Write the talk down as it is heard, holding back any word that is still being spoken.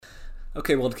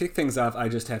Okay, well, to kick things off, I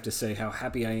just have to say how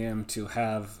happy I am to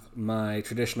have my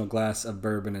traditional glass of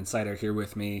bourbon and cider here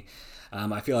with me.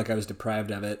 I feel like I was deprived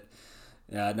of it,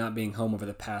 not being home over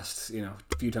the past,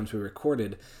 few times we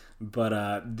recorded.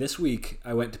 But this week,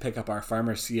 I went to pick up our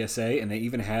Farmer CSA, and they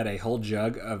even had a whole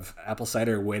jug of apple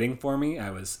cider waiting for me.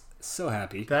 I was so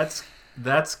happy. That's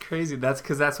crazy.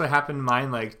 That's what happened to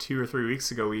mine like 2 or 3 weeks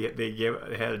ago. They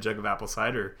had a jug of apple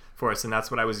cider for us, and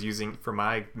that's what I was using for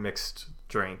my mixed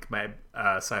drink, my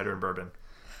cider and bourbon,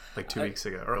 like 2 weeks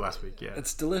ago or last week. Yeah,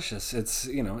 it's delicious. It's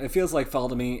it feels like fall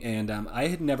to me, and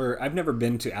I've never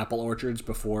been to apple orchards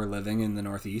before living in the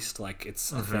Northeast. Like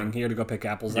it's a thing here to go pick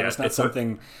apples. Yeah, It's not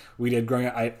something we did growing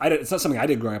up. It's not something I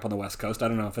did growing up on the West Coast. I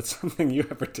don't know if it's something you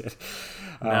ever did.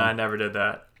 No, I never did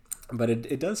that. But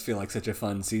it does feel like such a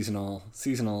fun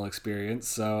seasonal experience.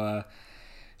 So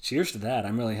cheers to that.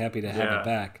 I'm really happy to have it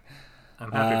back.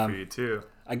 I'm happy for you too.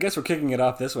 I guess we're kicking it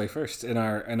off this way first in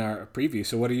our preview.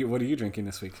 So what are you drinking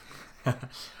this week?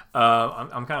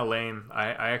 I'm kind of lame.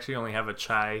 I actually only have a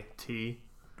chai tea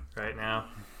right now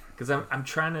because I'm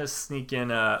trying to sneak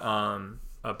in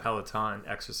a Peloton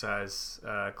exercise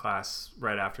class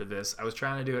right after this. I was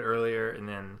trying to do it earlier, and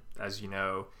then as you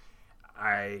know,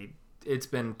 it's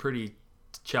been pretty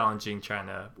challenging trying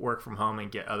to work from home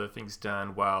and get other things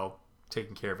done while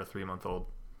taking care of a 3-month-old.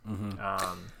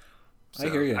 I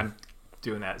hear you. I'm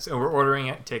doing that. So we're ordering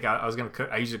it, takeout. I was gonna cook.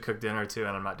 I usually cook dinner too,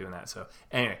 and I'm not doing that. So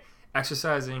anyway,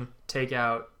 exercising,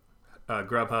 takeout,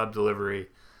 Grubhub delivery,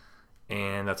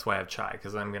 and that's why I have chai,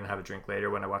 because I'm gonna have a drink later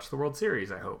when I watch the World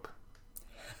Series. I hope.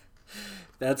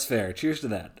 That's fair. Cheers to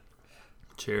that.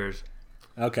 Cheers.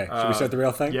 Okay, should we start the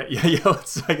real thing? Yeah.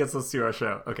 I guess let's do our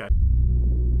show. Okay.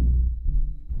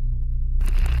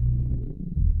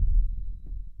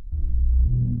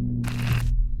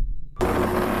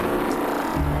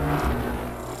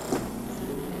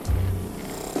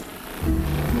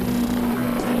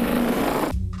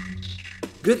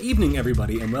 Good evening,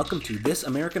 everybody, and welcome to This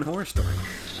American Horror Story,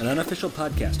 an unofficial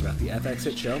podcast about the FX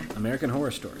hit show American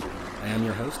Horror Story. I am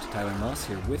your host, Tyler Moss,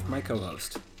 here with my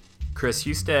co-host, Chris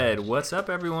Husted. What's up,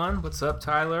 everyone? What's up,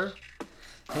 Tyler?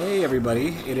 Hey, everybody.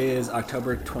 It is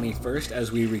October 21st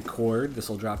as we record. This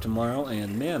will drop tomorrow,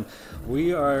 and man,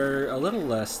 we are a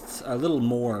little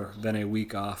more than a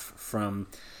week off from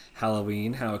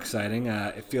Halloween. How exciting.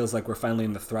 It feels like we're finally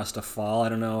in the thrust of fall. I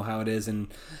don't know how it is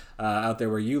out there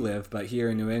where you live, but here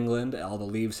in New England, all the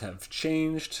leaves have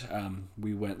changed.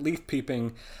 We went leaf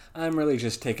peeping. I'm really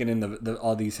just taking in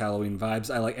all these Halloween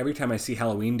vibes. I like every time I see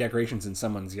Halloween decorations in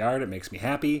someone's yard, it makes me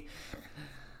happy.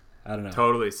 I don't know.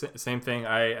 Totally. Same thing.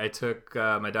 I took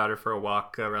my daughter for a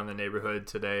walk around the neighborhood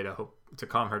today to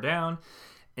calm her down.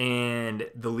 And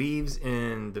the leaves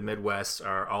in the Midwest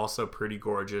are also pretty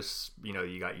gorgeous.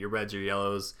 You got your reds, your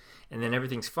yellows, and then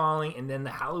everything's falling. And then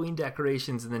the Halloween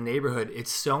decorations in the neighborhood, it's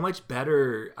so much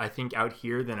better, I think, out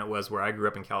here than it was where I grew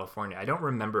up in California. I don't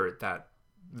remember it that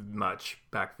much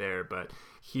back there, but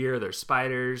here there's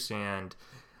spiders and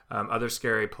other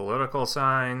scary political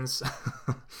signs.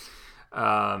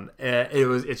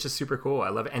 It's just super cool. I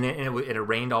love it. And it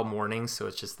rained all morning, so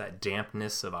it's just that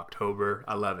dampness of October.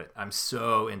 I love it. I'm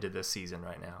so into this season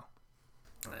right now.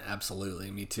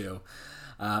 Absolutely, me too.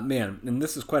 Man, and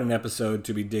this is quite an episode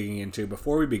to be digging into.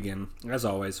 Before we begin, as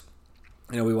always,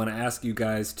 we want to ask you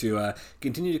guys to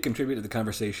continue to contribute to the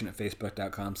conversation at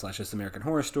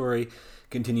facebook.com/thisamericanhorrorstory.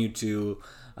 Continue to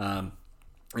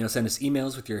send us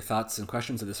emails with your thoughts and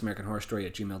questions at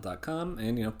thisamericanhorrorstory@gmail.com,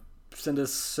 and send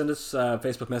us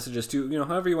Facebook messages too.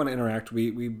 However you want to interact.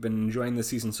 We've been enjoying this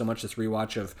season so much. This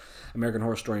rewatch of American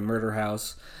Horror Story Murder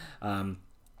House. Some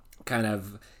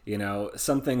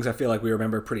things I feel like we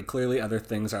remember pretty clearly. Other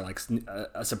things are like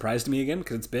a surprise to me again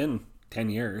because it's been 10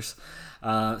 years.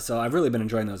 So I've really been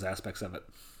enjoying those aspects of it.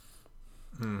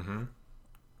 Mm-hmm.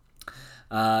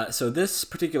 So this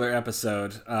particular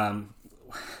episode,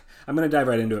 I'm going to dive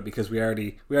right into it because we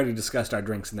already discussed our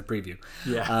drinks in the preview.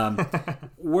 Yeah.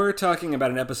 We're talking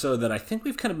about an episode that I think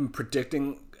we've kind of been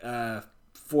predicting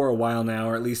for a while now,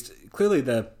 or at least clearly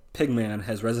the Pigman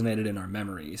has resonated in our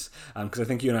memories. Because I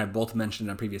think you and I both mentioned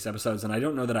it on previous episodes, and I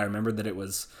don't know that I remembered that it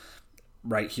was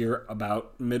right here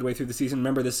about midway through the season.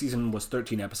 Remember, this season was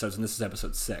 13 episodes, and this is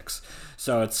episode 6.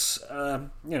 So it's,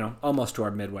 almost to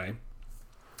our midway.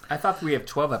 I thought we have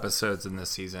 12 episodes in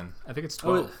this season. I think it's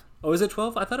 12. Oh, is it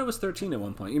 12? I thought it was 13 at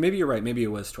one point. Maybe you're right. Maybe it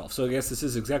was 12. So I guess this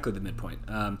is exactly the midpoint.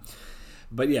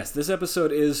 But yes, this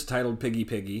episode is titled Piggy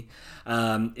Piggy.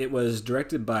 It was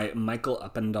directed by Michael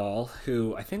Uppendahl,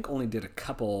 who I think only did a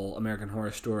couple American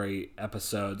Horror Story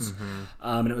episodes. Mm-hmm.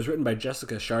 And it was written by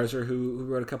Jessica Sharzer, who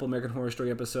wrote a couple American Horror Story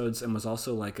episodes and was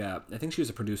also I think she was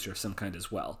a producer of some kind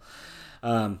as well.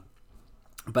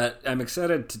 But I'm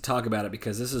excited to talk about it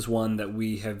because this is one that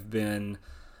we have been,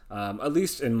 at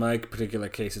least in my particular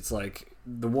case, it's like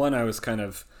the one I was kind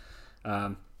of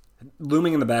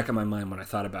looming in the back of my mind when I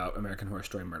thought about American Horror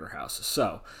Story Murder House.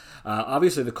 So,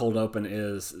 obviously, the cold open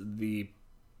is the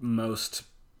most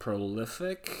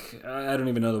prolific, I don't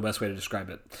even know the best way to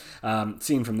describe it,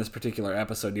 scene from this particular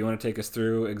episode. Do you want to take us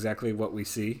through exactly what we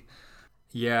see?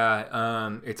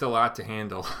 Yeah, it's a lot to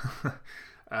handle.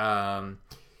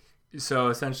 So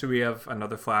essentially we have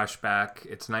another flashback.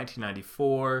 It's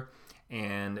 1994,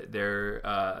 and there's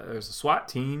a SWAT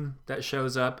team that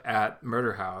shows up at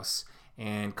Murder House,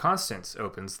 and Constance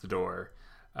opens the door,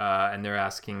 and they're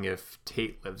asking if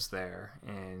Tate lives there,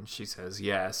 and she says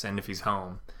yes, and if he's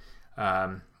home.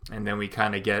 And then we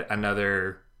kind of get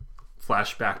another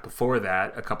flashback before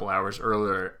that, a couple hours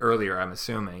earlier, I'm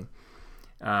assuming,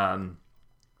 where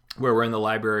we're in the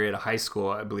library at a high school.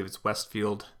 I believe it's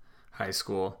Westfield High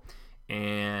School.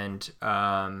 And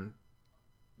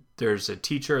there's a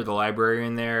teacher of the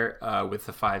librarian there with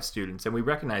the 5 students. And we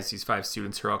recognize these 5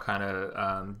 students who are all kind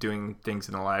of doing things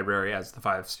in the library as the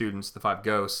 5 students, the 5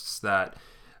 ghosts that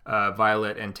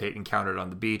Violet and Tate encountered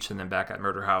on the beach and then back at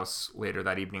Murder House later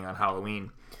that evening on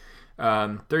Halloween.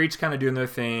 They're each kind of doing their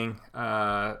thing,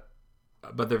 but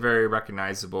they're very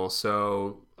recognizable.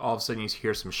 So all of a sudden you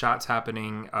hear some shots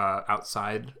happening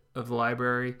outside of the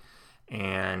library,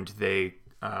 and the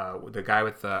guy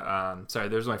with the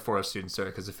there's only 4 students there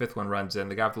because the 5th one runs in.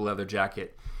 The guy with the leather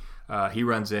jacket, he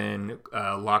runs in,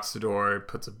 locks the door,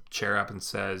 puts a chair up, and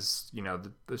says,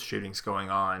 the shooting's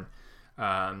going on,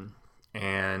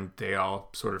 and they all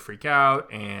sort of freak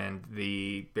out, and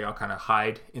they all kind of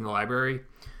hide in the library,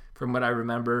 from what I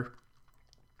remember.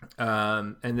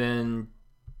 And then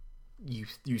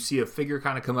you see a figure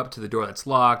kind of come up to the door that's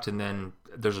locked, and then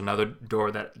there's another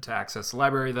door to access the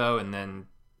library though, and then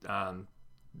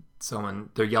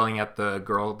they're yelling at the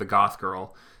goth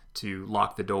girl to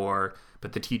lock the door,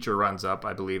 but the teacher runs up,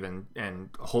 I believe, and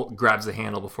grabs the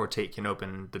handle before Tate can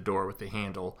open the door with the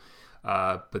handle.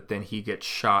 But then he gets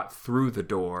shot through the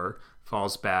door,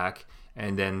 falls back,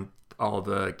 and then all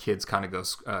the kids kind of go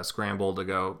scramble to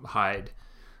go hide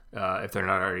if they're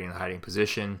not already in a hiding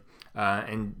position.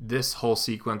 And this whole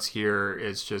sequence here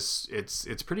is just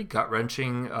it's pretty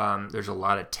gut-wrenching. There's a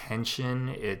lot of tension.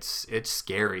 It's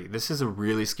scary. This is a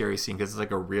really scary scene because it's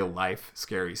like a real life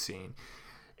scary scene.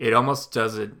 It almost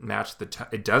doesn't match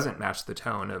it doesn't match the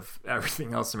tone of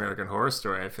everything else American Horror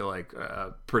Story, I feel like,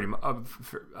 for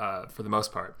the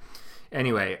most part.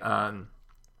 Anyway,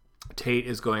 Tate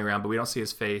is going around, but we don't see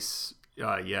his face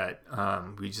yet.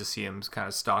 We just see him kind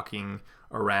of stalking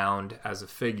around as a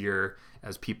figure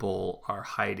as people are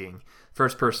hiding.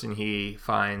 First person he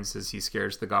finds is he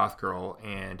scares the goth girl,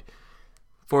 and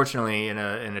fortunately, in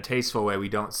a tasteful way, we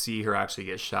don't see her actually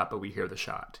get shot, but we hear the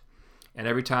shot. And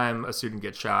every time a student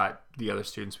gets shot, the other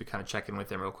students, we kind of check in with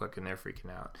them real quick, and they're freaking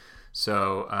out.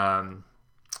 So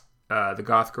the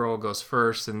goth girl goes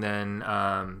first, and then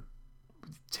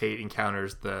Tate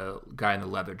encounters the guy in the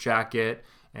leather jacket,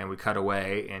 and we cut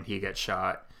away, and he gets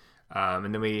shot.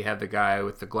 And then we have the guy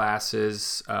with the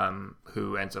glasses,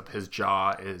 who ends up, his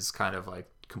jaw is kind of like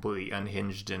completely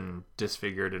unhinged and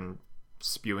disfigured and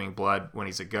spewing blood when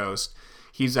he's a ghost.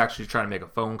 He's actually trying to make a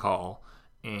phone call,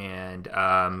 and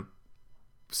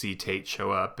see Tate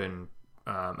show up, and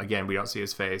again, we don't see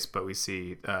his face, but we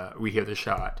hear the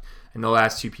shot. And the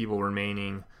last 2 people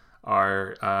remaining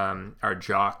are our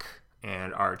jock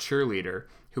and our cheerleader,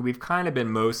 who we've kind of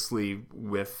been mostly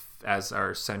with as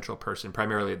our central person,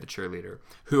 primarily the cheerleader,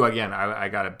 who, again, I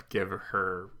gotta give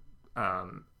her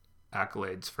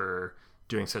accolades for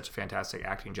doing such a fantastic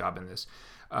acting job in this.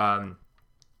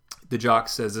 The jock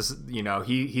says this,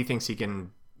 he thinks he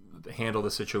can handle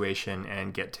the situation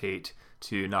and get Tate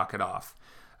to knock it off.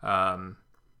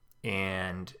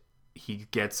 And he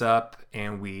gets up,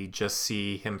 and we just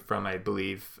see him from, I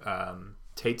believe,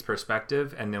 Tate's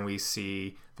perspective, and then we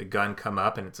see the gun come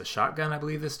up, and it's a shotgun, I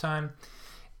believe, this time.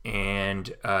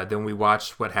 And then we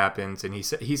watch what happens, and he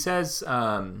says,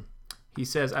 I'm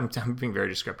being very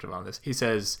descriptive on this. He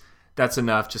says, "That's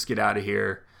enough. Just get out of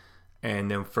here."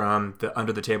 And then from the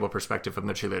under the table perspective from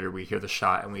the cheerleader, we hear the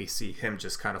shot, and we see him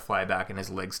just kind of fly back, and his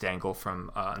legs dangle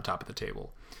from on top of the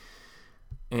table.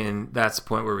 And that's the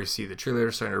point where we see the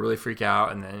cheerleader starting to really freak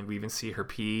out, and then we even see her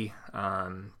pee.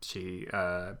 She like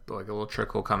a little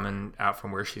trickle coming out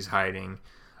from where she's hiding,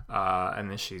 and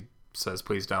then she says,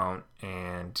 "Please don't."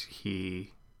 And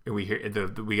we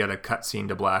got a cut scene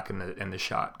to black, and the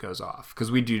shot goes off because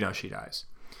we do know she dies.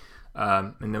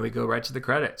 And then we go right to the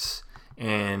credits,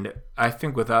 and I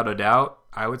think without a doubt,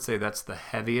 I would say that's the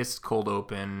heaviest cold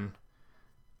open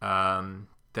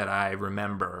that I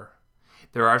remember.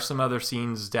 There are some other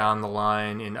scenes down the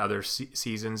line in other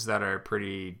seasons that are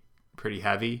pretty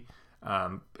heavy.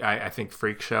 I think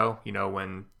Freak Show,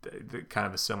 when the kind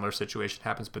of a similar situation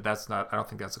happens, but I don't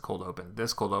think that's a cold open.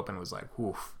 This cold open was like,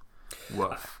 woof.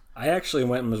 I actually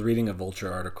went and was reading a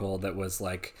Vulture article that was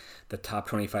like the top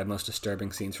 25 most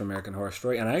disturbing scenes from American Horror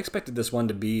Story, and I expected this one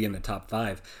to be in the top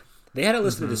 5. They had it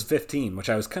listed as 15, which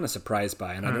I was kind of surprised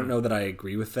by, and I don't know that I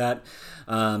agree with that.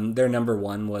 Their number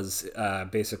 1 was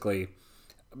basically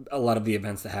a lot of the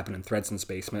events that happened in Thredson's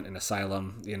basement and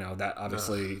Asylum. That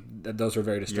obviously those were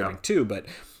very disturbing too. But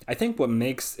I think what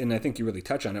makes, and I think you really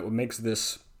touch on it, what makes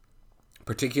this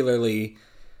particularly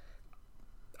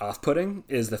off-putting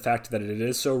is the fact that it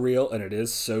is so real and it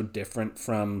is so different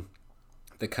from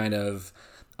the kind of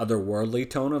otherworldly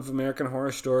tone of American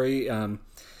Horror Story.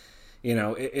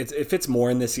 It fits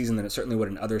more in this season than it certainly would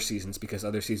in other seasons, because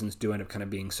other seasons do end up kind of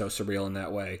being so surreal in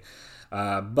that way.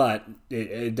 But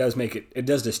it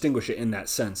does distinguish it in that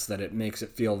sense that it makes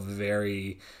it feel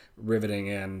very riveting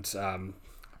and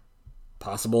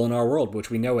possible in our world,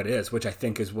 which we know it is, which I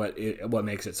think is what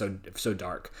makes it so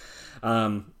dark.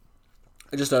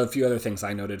 Just a few other things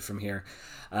I noted from here.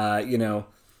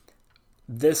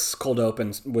 This cold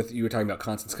opens with, you were talking about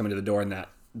Constance coming to the door and that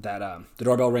the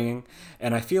doorbell ringing,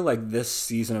 and I feel like this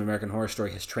season of American Horror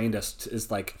Story has trained us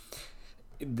is like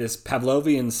this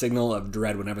Pavlovian signal of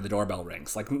dread whenever the doorbell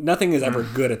rings. Like, nothing is ever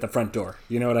good at the front door.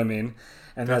 You know what I mean?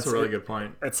 And that's a really good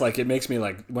point. It's like, it makes me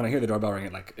like, when I hear the doorbell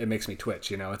ring, it makes me twitch.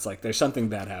 It's like there's something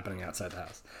bad happening outside the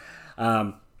house.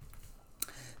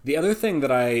 The other thing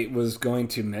that I was going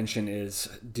to mention is,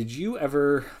 did you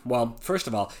ever... Well, first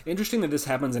of all, interesting that this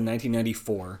happens in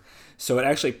 1994, so it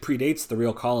actually predates the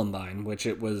real Columbine, which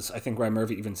it was, I think Ryan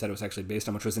Murphy even said it was actually based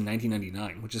on, which was in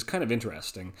 1999, which is kind of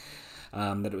interesting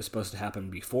that it was supposed to happen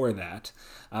before that.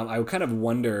 I would kind of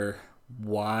wonder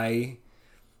why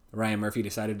Ryan Murphy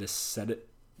decided to set it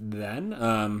then.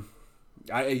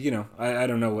 I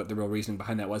don't know what the real reasoning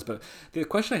behind that was, but the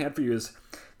question I had for you is,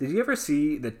 did you ever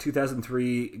see the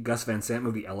 2003 Gus Van Sant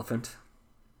movie Elephant?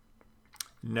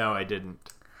 No, I didn't.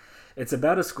 It's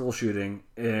about a school shooting,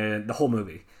 the whole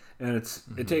movie, and it's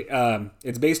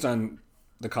based on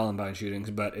the Columbine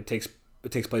shootings, but it takes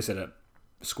place at a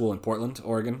school in Portland,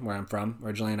 Oregon, where I'm from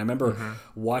originally, and I remember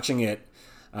watching it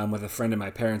with a friend in my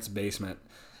parents' basement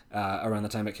around the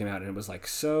time it came out, and it was like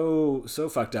so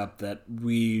fucked up that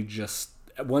we just,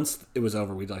 once it was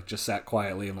over, we like just sat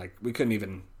quietly and like we couldn't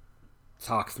even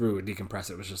talk through and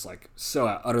decompress it. It was just like so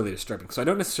utterly disturbing. So I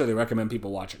don't necessarily recommend people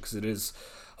watch it because it is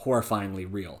horrifyingly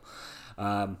real.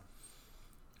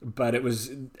 But it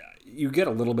was, you get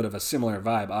a little bit of a similar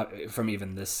vibe from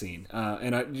even this scene.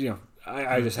 And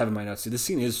I just have in my notes, this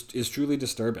scene is truly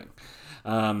disturbing.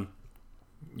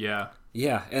 Yeah,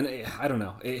 and I don't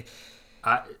know.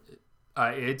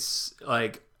 It's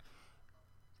like,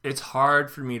 it's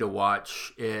hard for me to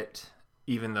watch it,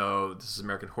 even though this is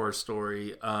American Horror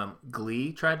Story.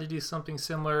 Glee tried to do something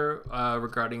similar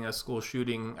regarding a school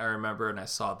shooting, I remember, and I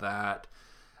saw that.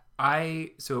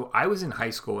 So I was in high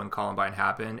school when Columbine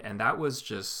happened, and that was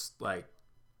just like,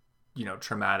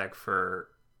 traumatic for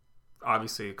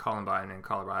obviously Columbine in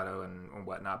Colorado and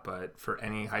whatnot, but for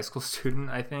any high school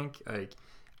student, I think. Like,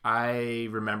 I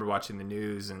remember watching the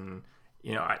news, and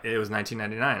it was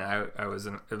 1999. I was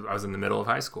in the middle of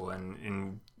high school,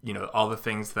 and all the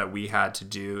things that we had to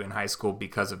do in high school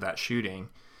because of that shooting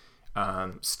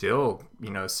still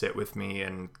sit with me,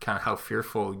 and kind of how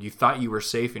fearful you thought you were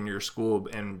safe in your school,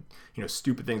 and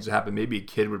stupid things would happen. Maybe a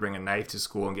kid would bring a knife to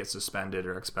school and get suspended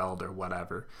or expelled or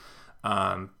whatever,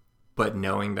 but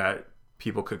knowing that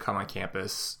people could come on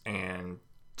campus and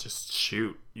just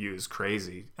shoot you is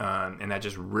crazy, and that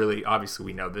just really, obviously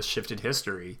we know this shifted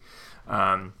history.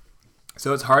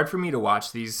 So it's hard for me to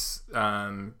watch these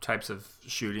types of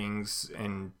shootings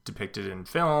and depicted in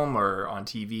film or on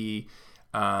TV,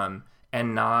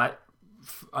 and not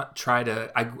try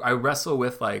to. I wrestle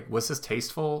with, like, was this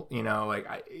tasteful?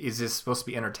 Is this supposed to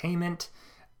be entertainment?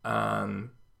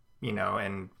 And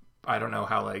I don't know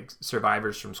how, like,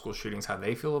 survivors from school shootings, how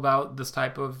they feel about this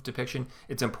type of depiction.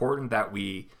 It's important that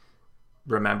we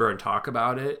remember and talk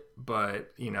about it,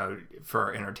 but for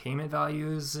our entertainment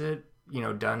value, is it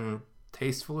done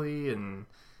tastefully? And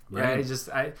right.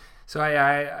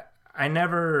 I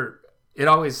never, it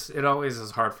always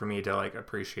is hard for me to, like,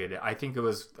 appreciate it. I think it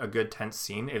was a good tense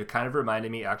scene. It kind of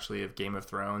reminded me actually of Game of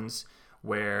Thrones,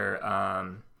 where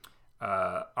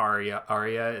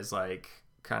Arya is, like,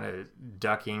 kind of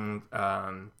ducking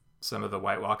some of the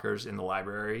White Walkers in the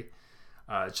library.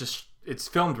 It's just it's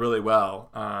filmed really well.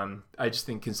 I just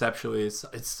think conceptually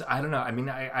it's I don't know. I mean,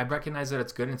 I recognize that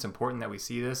it's good and it's important that we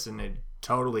see this, and it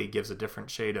totally gives a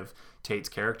different shade of Tate's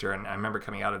character. And I remember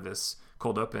coming out of this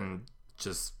cold open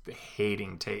just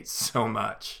hating Tate so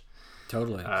much.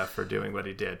 Totally. For doing what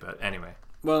he did. But anyway.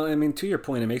 Well, I mean, to your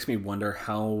point, it makes me wonder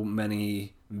how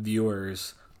many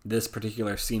viewers this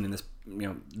particular scene in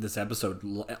this episode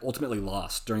ultimately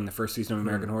lost during the first season of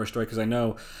American Horror Story. Because I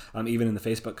know, even in the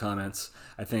Facebook comments,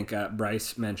 I think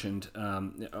Bryce mentioned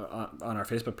on our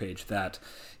Facebook page that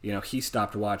he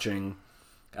stopped watching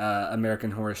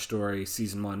American Horror Story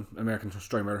Season 1, American Horror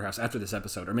Story Murder House, after this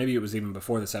episode, or maybe it was even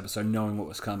before this episode, knowing what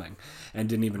was coming, and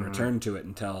didn't even return to it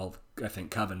until I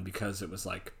think Coven, because it was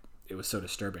so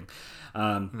disturbing.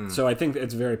 So I think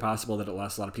it's very possible that it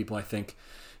lost a lot of people. I think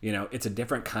it's a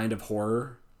different kind of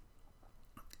horror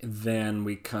than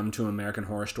we come to American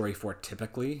Horror Story for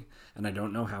typically, and I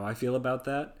don't know how I feel about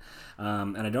that.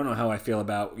 And I don't know how I feel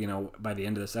about, by the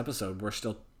end of this episode, we're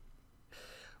still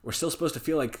supposed to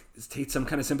feel like Tate's some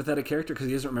kind of sympathetic character because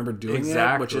he doesn't remember doing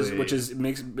it, which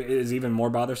is even more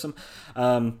bothersome.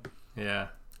 Yeah.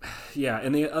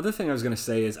 And the other thing I was going to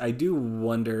say is I do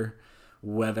wonder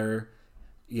whether,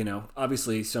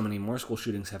 obviously so many more school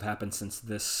shootings have happened since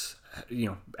this,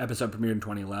 episode premiered in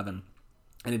 2011.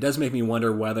 And it does make me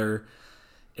wonder whether,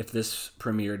 if this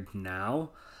premiered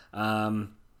now,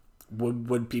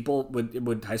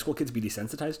 would high school kids be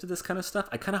desensitized to this kind of stuff?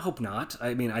 I kind of hope not.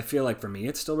 I mean, I feel like for me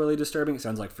it's still really disturbing. It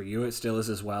sounds like for you it still is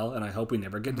as well, and I hope we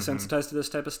never get desensitized to this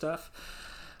type of stuff.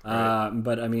 Right.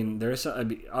 But I mean,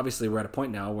 obviously we're at a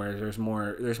point now where there's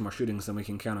more shootings than we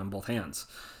can count on both hands.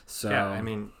 So yeah, I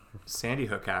mean, Sandy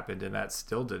Hook happened, and that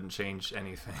still didn't change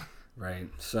anything. Right.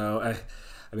 So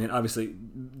I mean, obviously,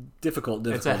 difficult.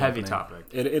 It's a heavy topic.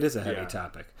 It is a heavy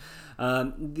topic.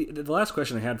 The last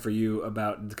question I had for you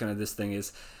about kind of this thing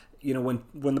is, when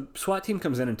the SWAT team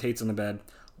comes in and Tate's on the bed,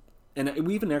 and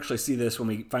we even actually see this when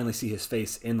we finally see his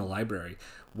face in the library.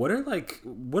 What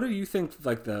do you think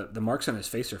like the marks on his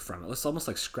face are from? It looks almost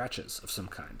like scratches of some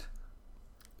kind.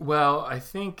 Well, I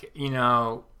think,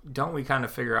 don't we kind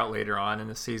of figure out later on in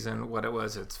the season what it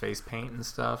was? It's face paint and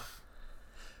stuff.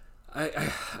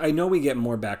 I know we get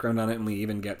more background on it, and we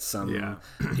even get some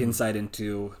insight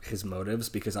into his motives,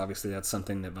 because obviously that's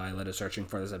something that Violet is searching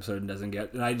for this episode and doesn't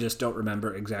get. And I just don't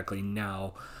remember exactly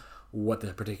now what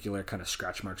the particular kind of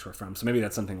scratch marks were from. So maybe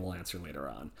that's something we'll answer later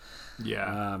on.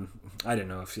 Yeah. I don't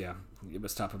know if it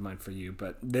was top of mind for you,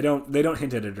 but they don't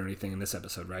hint at it or anything in this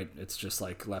episode, right? It's just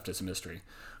like left as a mystery.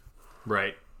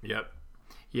 Right. Yep.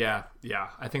 Yeah.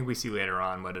 I think we see later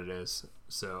on what it is,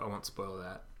 so I won't spoil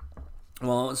that.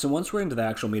 Well, so once we're into the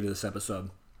actual meat of this episode,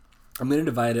 I'm going to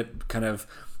divide it kind of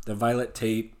the Violet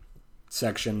Tate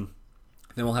section,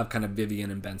 then we'll have kind of Vivian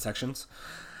and Ben sections.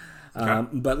 Okay.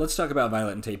 But let's talk about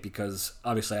Violet and Tate, because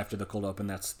obviously after the cold open,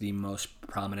 that's the most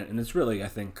prominent, and it's really, I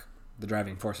think, the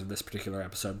driving force of this particular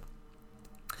episode.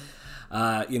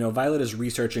 Violet is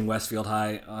researching Westfield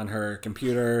High on her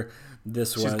computer.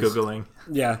 She's Googling.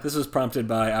 Yeah, this was prompted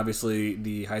by, obviously,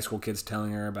 the high school kids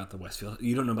telling her about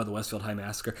you don't know about the Westfield High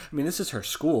Massacre. I mean, this is her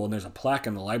school, and there's a plaque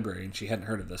in the library, and she hadn't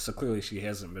heard of this, so clearly she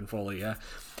hasn't been fully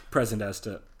present as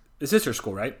to... Is this her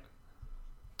school, right?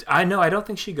 I know. I don't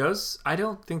think she goes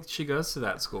to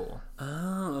that school.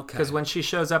 Oh, okay. Because when she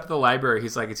shows up at the library,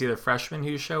 he's like, it's either freshmen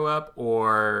who show up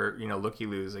or,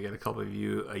 looky-loos. I get a couple of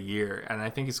you a year. And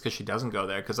I think it's because she doesn't go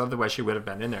there, because otherwise she would have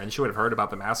been in there and she would have heard about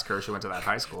the massacre if she went to that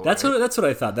high school. That's what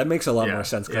I thought. That makes a lot more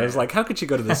sense. Because I was like, how could she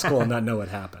go to this school and not know what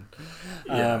happened?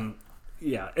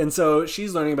 Yeah, and so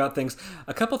she's learning about things.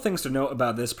 A couple things to note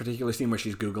about this particular scene where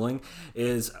she's Googling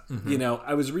is,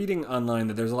 I was reading online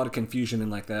that there's a lot of confusion in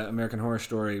like the American Horror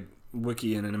Story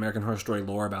wiki and an American Horror Story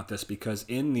lore about this, because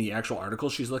in the actual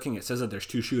article she's looking, it says that there's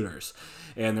 2 shooters,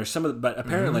 and there's but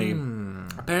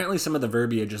apparently some of the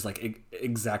verbiage is like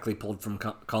exactly pulled from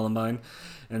Columbine,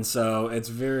 and so it's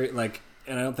very like.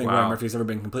 And I don't think Ryan Murphy's ever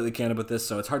been completely candid with this,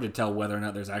 so it's hard to tell whether or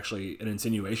not there's actually an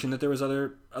insinuation that there was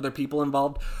other people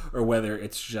involved, or whether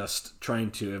it's just trying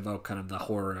to evoke kind of the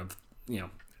horror of,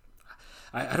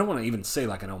 I don't want to even say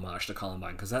like an homage to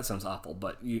Columbine, because that sounds awful,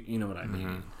 but you know what I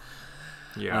mean.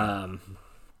 Yeah.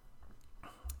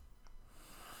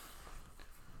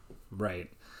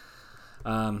 Right.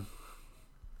 And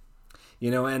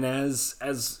as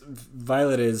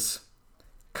Violet is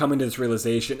coming to this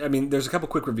realization, I mean, there's a couple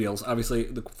quick reveals. Obviously,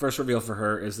 the first reveal for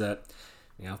her is that,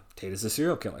 Tate is a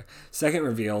serial killer. Second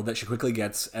reveal that she quickly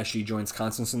gets as she joins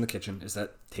Constance in the kitchen is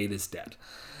that Tate is dead.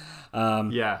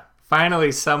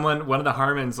 Finally, one of the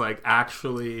Harmons,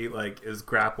 actually, is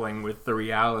grappling with the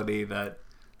reality that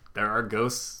there are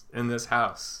ghosts in this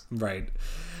house. Right.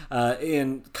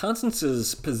 And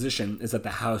Constance's position is that the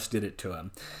house did it to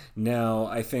him. Now,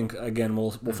 I think, again,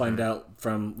 we'll find out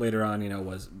from later on,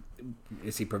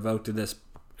 is he provoked to this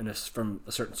from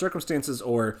certain circumstances,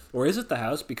 or is it the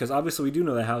house? Because obviously we do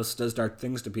know the house does dark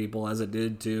things to people, as it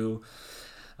did to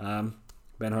Ben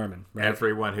Harmon, right?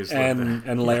 Everyone who's lived there.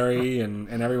 And Larry and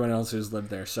everyone else who's lived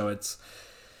there. So it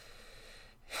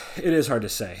is hard to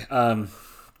say.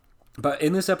 But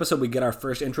in this episode, we get our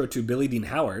first intro to Billie Dean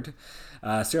Howard,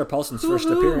 Sarah Paulson's first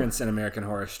appearance in American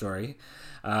Horror Story.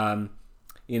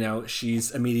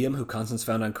 She's a medium who Constance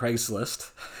found on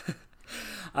Craigslist.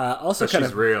 Also, but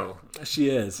she's real. She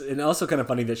is, and also kind of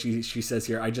funny that she says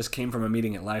here, "I just came from a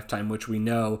meeting at Lifetime," which we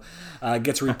know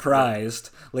gets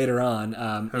reprised later on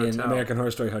in American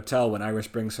Horror Story Hotel when Iris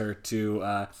brings her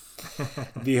to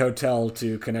the hotel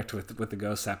to connect with the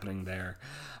ghosts happening there.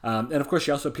 And of course,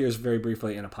 she also appears very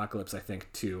briefly in Apocalypse, I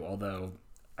think, too. Although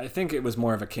I think it was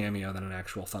more of a cameo than an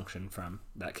actual function from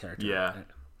that character. Yeah.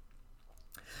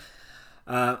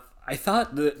 I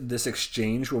thought that this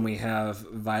exchange when we have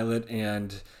Violet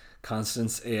and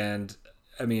Constance, and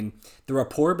I mean the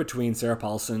rapport between Sarah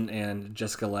Paulson and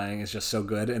Jessica Lange is just so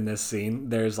good in this scene.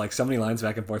 There's like so many lines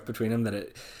back and forth between them that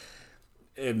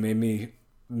it made me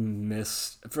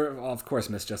miss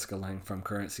Jessica Lange from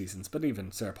current seasons, but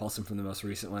even Sarah Paulson from the most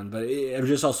recent one. But it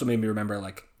just also made me remember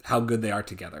like how good they are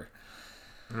together.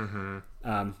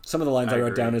 Mm-hmm. Some of the lines I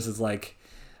wrote down is like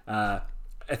I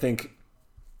think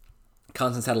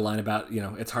Constance had a line about,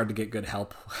 it's hard to get good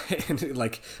help, and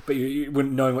but you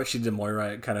knowing what she did to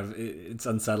Moira, it's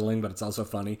unsettling, but it's also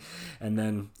funny. And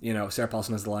then, Sarah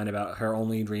Paulson has the line about her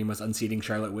only dream was unseating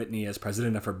Charlotte Whitney as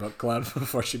president of her book club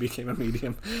before she became a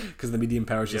medium, because the medium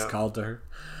powers just called to her.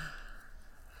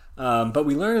 But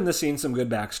we learn in this scene some good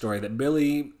backstory that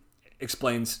Billie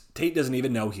explains Tate doesn't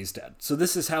even know he's dead. So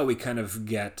this is how we kind of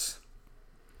get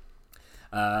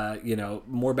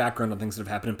more background on things that have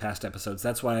happened in past episodes.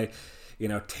 That's why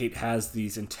Tate has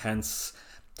these intense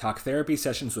talk therapy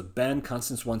sessions with Ben.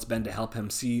 Constance wants Ben to help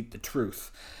him see the truth.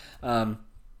 I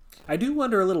do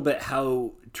wonder a little bit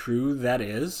how true that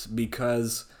is,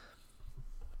 because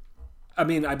I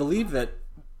believe that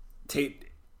Tate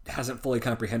hasn't fully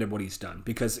comprehended what he's done,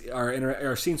 because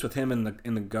our scenes with him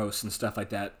in the ghosts and stuff like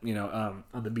that, on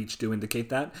the beach do indicate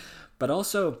that. But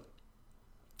also,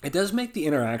 it does make the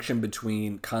interaction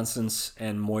between Constance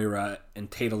and Moira and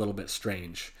Tate a little bit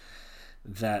strange.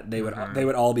 That they would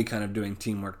all be kind of doing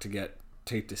teamwork to get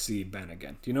Tate to see Ben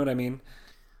again. Do you know what I mean?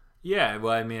 Yeah,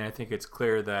 well, I think it's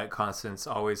clear that Constance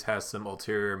always has some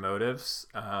ulterior motives.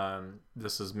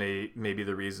 This is maybe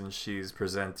the reason she's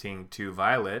presenting to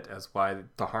Violet as why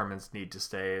the Harmons need to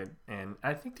stay, and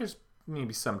I think there's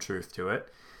maybe some truth to it.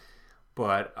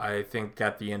 But I think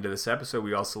at the end of this episode,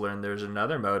 we also learn there's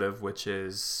another motive, which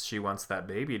is she wants that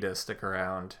baby to stick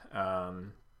around.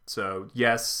 So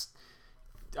yes,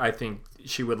 I think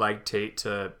she would like Tate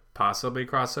to possibly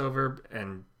cross over,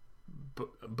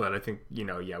 but I think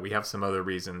we have some other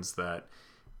reasons that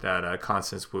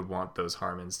Constance would want those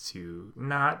Harmons to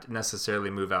not necessarily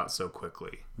move out so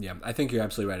quickly. Yeah, I think you're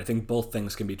absolutely right. I think both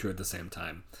things can be true at the same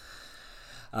time.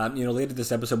 Later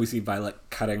this episode, we see Violet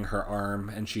cutting her arm,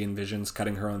 and she envisions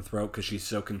cutting her own throat because she's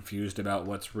so confused about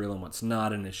what's real and what's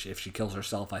not. And if she kills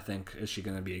herself, I think, is she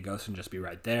going to be a ghost and just be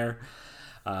right there?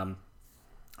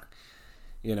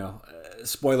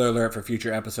 Spoiler alert for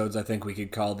future episodes, I think we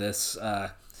could call this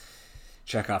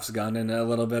Chekhov's gun, and a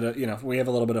little bit of, we have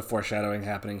a little bit of foreshadowing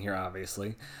happening here,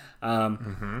 obviously.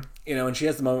 And she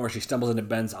has the moment where she stumbles into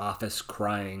Ben's office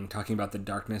crying, talking about the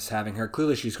darkness having her.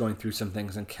 Clearly she's going through some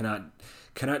things and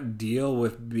cannot deal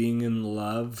with being in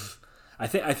love. I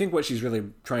think what she's really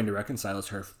trying to reconcile is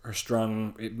her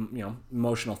strong,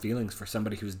 emotional feelings for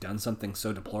somebody who's done something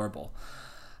so deplorable.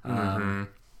 And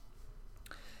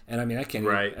I can't.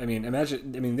 Right.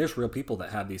 Imagine. There's real people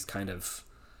that have these kind of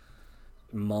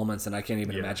moments, and I can't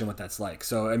even imagine what that's like.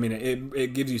 So,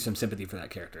 it gives you some sympathy for that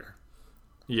character.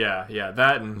 Yeah,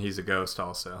 that, and he's a ghost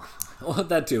also. Well,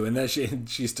 that too, and that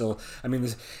she still.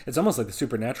 It's almost like the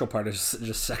supernatural part is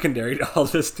just secondary to all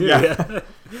this too. Yeah.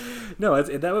 No,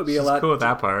 that would be a lot. Cool with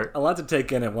that part. A lot to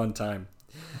take in at one time.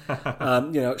 She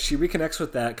reconnects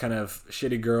with that kind of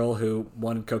shitty girl who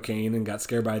wanted cocaine and got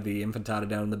scared by the infantada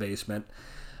down in the basement.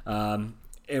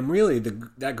 And really,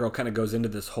 that girl kind of goes into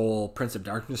this whole Prince of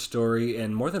Darkness story,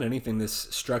 and more than anything, this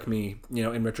struck me,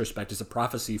 in retrospect, as a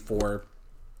prophecy for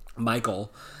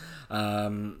Michael,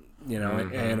 and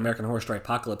American Horror Story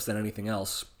Apocalypse than anything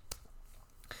else.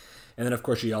 And then, of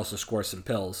course, she also scores some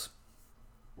pills.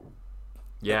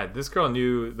 Yeah, this girl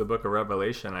knew the Book of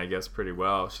Revelation, I guess, pretty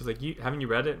well. She's like, haven't you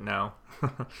read it? No.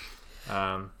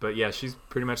 But yeah, she's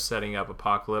pretty much setting up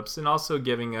Apocalypse and also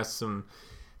giving us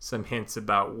some hints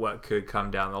about what could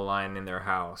come down the line in their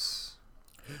house.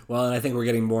 Well, and I think we're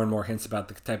getting more and more hints about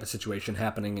the type of situation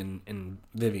happening in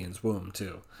Vivian's womb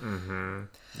too. Mm-hmm.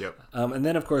 Yep. And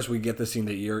then, of course, we get the scene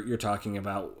that you're talking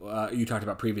about. You talked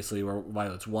about previously, where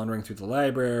Violet's wandering through the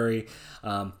library.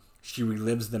 She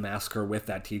relives the massacre with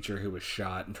that teacher who was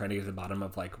shot, and trying to get to the bottom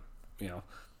of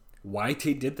why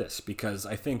Tate did this. Because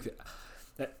I think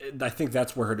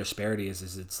that's where her disparity is.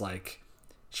 Is it's like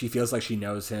she feels like she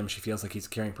knows him. She feels like he's a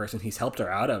caring person. He's helped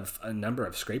her out of a number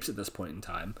of scrapes at this point in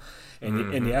time.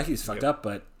 And yeah, he's fucked up,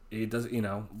 but he doesn't,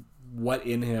 what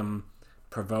in him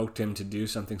provoked him to do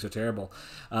something so terrible.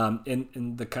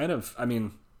 And the kind of,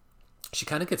 she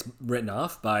kind of gets written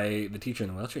off by the teacher in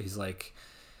the wheelchair. He's like,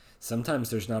 sometimes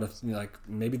there's not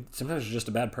maybe sometimes you're just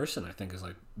a bad person, I think is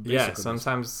like. Yeah,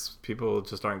 sometimes people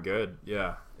just aren't good.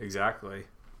 Yeah, exactly.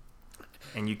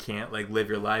 And you can't live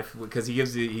your life, because he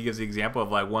gives the example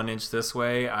of 1 inch this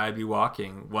way I'd be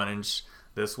walking, 1 inch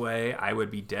this way I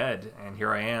would be dead, and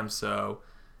here I am. So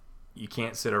you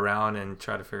can't sit around and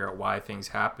try to figure out why things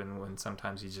happen when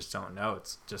sometimes you just don't know.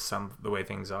 It's just the way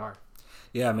things are.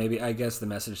 Yeah, maybe I guess the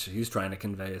message he's trying to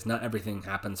convey is not everything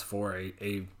happens for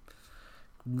a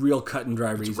real cut and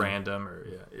dry reason. It's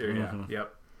random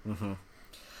yep. Mm-hmm.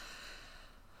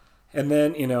 And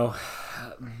then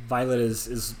Violet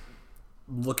is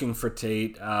looking for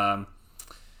Tate, and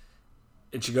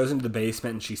she goes into the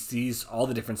basement and she sees all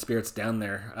the different spirits down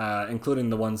there, including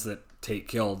the ones that Tate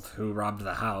killed, who robbed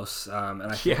the house.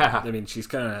 And she's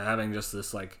kind of having just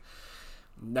this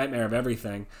nightmare of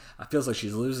everything. It feels like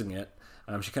she's losing it.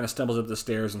 She kind of stumbles up the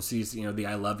stairs and sees the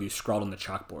 "I love you" scrawled on the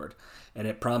chalkboard, and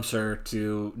it prompts her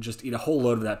to just eat a whole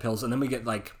load of that pills. And then we get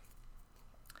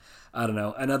I don't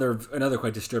know, another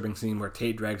quite disturbing scene where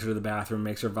Tate drags her to the bathroom,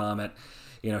 makes her vomit.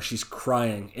 She's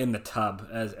crying in the tub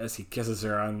as he kisses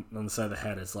her on the side of the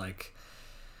head. It's like,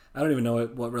 I don't even know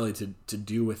what really to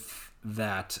do with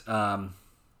that.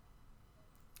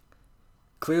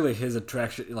 Clearly his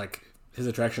attraction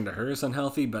to her is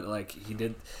unhealthy, but he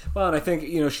did well. And I think,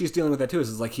 she's dealing with that too.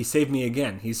 It's like, he saved me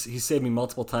again. He's saved me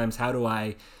multiple times. How do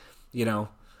I,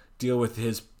 deal with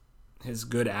his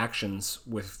good actions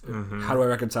with, how do I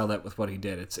reconcile that with what he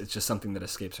did? It's just something that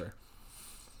escapes her.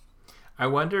 I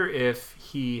wonder if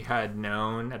he had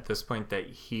known at this point that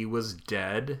he was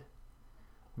dead,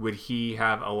 would he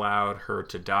have allowed her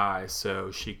to die so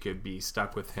she could be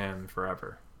stuck with him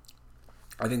forever?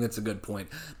 I think that's a good point.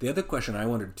 The other question I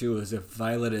wondered too is if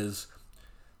Violet is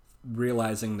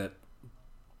realizing that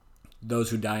those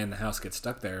who die in the house get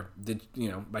stuck there. Did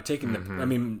by taking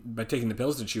the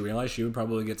pills, did she realize she would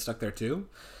probably get stuck there too?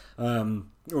 Or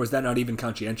was that not even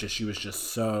conscientious? She was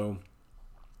just so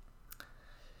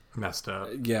messed up.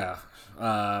 Yeah.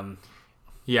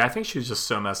 Yeah, I think she was just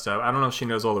so messed up. I don't know if she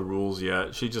knows all the rules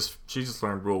yet. She just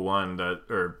learned rule 1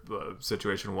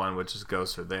 situation 1, which is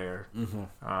ghosts are there.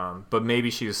 Mm-hmm. But maybe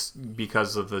she's,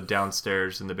 because of the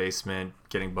downstairs in the basement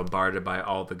getting bombarded by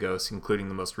all the ghosts, including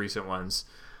the most recent ones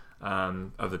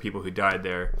of the people who died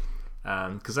there.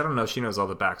 Because I don't know if she knows all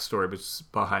the backstory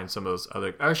behind some of those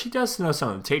other. Oh, she does know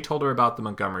something. Tate told her about the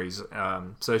Montgomerys.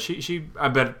 So she I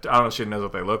bet, I don't know if she knows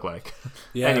what they look like.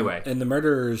 Yeah. Anyway, and the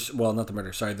murderers. Well, not the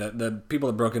murderers. Sorry, the people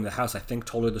that broke into the house. I think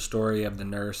told her the story of the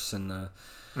nurse and the.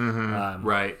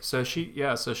 Right. So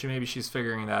maybe she's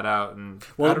figuring that out. And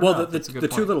the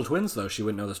two little twins though, she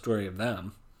wouldn't know the story of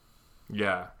them.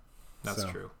 Yeah, that's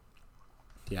true.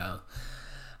 Yeah.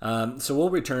 So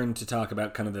we'll return to talk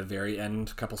about kind of the very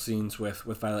end couple scenes with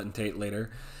Violet and Tate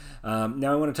later.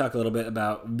 Now I want to talk a little bit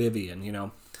about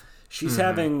Vivian. She's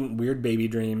having weird baby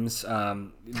dreams.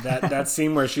 That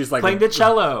scene where she's playing the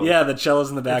cello. Yeah, the cello's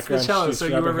in the background. It's the cello, she's so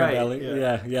you were right.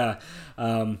 Yeah.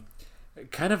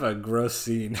 Kind of a gross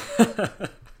scene.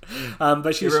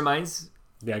 But she's. It reminds.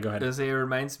 Yeah, go ahead. It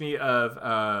reminds me of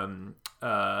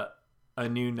A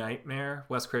New Nightmare,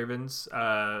 Wes Craven's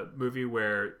movie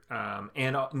where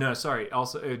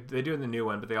also they do it in the new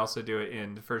one, but they also do it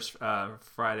in the first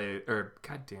Friday, or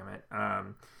god damn it,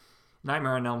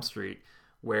 Nightmare on Elm Street,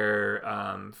 where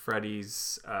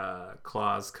Freddy's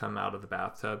claws come out of the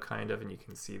bathtub kind of, and you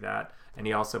can see that, and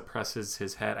he also presses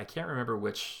his head. I can't remember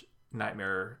which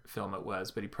Nightmare film it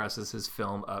was, but he presses his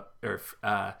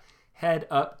head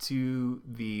up to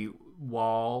the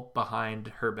wall behind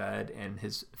her bed, and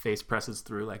his face presses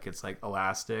through like it's like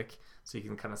elastic, so you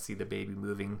can kind of see the baby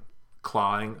moving,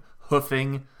 clawing,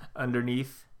 hoofing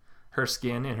underneath her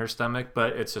skin in her stomach,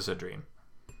 but it's just a dream.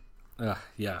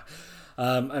 Yeah.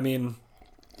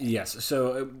 Yes.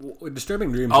 So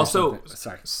disturbing dreams. Also,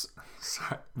 sorry,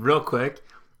 real quick,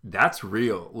 that's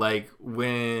real. Like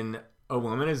when a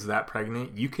woman is that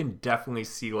pregnant, you can definitely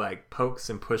see like pokes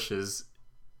and pushes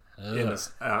in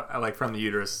this, like from the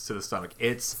uterus to the stomach.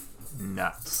 It's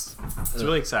nuts. It's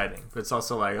really exciting, but it's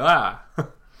also like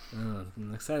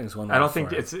exciting is one. I don't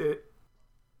think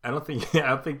I don't think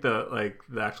the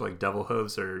actual like devil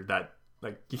hooves are that,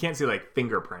 like, you can't see like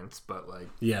fingerprints, but like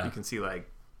you can see like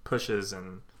pushes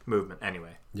and movement.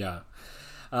 Anyway,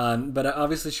 but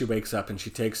obviously she wakes up and she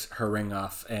takes her ring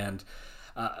off and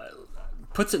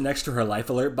puts it next to her life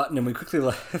alert button, and we quickly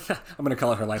I'm going to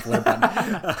call it her life alert button.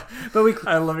 But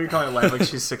I love you calling it life like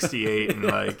she's 68 and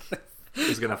like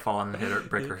she's gonna fall and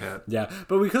break her hip. Yeah,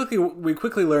 but we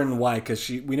quickly learn why, because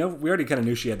we already kind of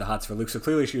knew she had the hots for Luke, so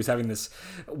clearly she was having this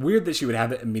weird that she would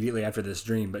have it immediately after this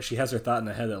dream, but she has her thought in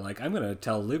her head that like, I'm gonna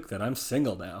tell Luke that I'm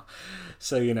single now.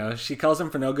 So she calls him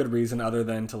for no good reason other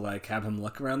than to like have him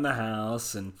look around the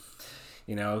house, and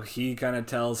he kind of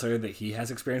tells her that he has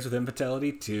experience with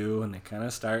infertility too, and they kind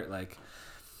of start like,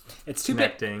 it's too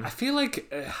bad. I feel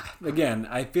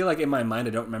like in my mind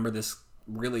I don't remember this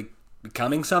really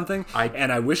becoming something,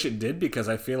 and I wish it did, because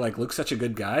I feel like Luke's such a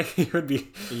good guy. He would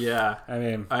be. Yeah, I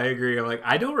mean, I agree. I'm like,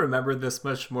 I don't remember this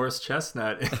much Morris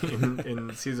Chestnut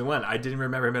in season 1. I didn't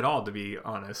remember him at all, to be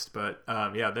honest. But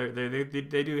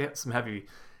they do have some heavy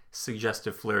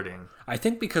suggestive flirting. I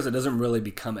think because it doesn't really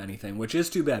become anything, which is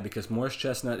too bad, because Morris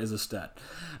Chestnut is a stud.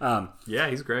 Yeah,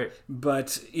 he's great.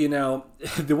 But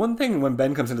the one thing when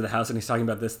Ben comes into the house and he's talking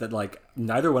about this that like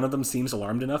neither one of them seems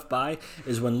alarmed enough by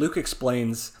is when Luke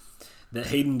explains that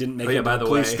Hayden didn't make it to the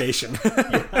police station.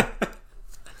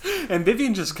 And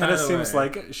Vivian just kind of seems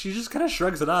like she just kind of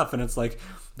shrugs it off, and it's like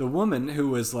the woman who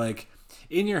was like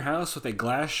in your house with a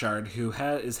glass shard who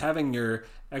is having your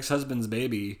ex-husband's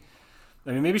baby.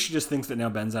 I mean, maybe she just thinks that now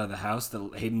Ben's out of the house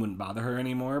that Hayden wouldn't bother her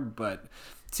anymore, but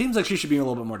it seems like she should be a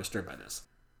little bit more disturbed by this.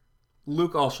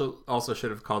 Luke also should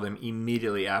have called him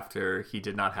immediately after he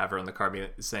did not have her in the car,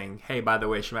 saying, hey, by the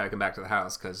way, she might come back to the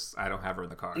house because I don't have her in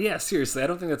the car. Yeah, seriously, I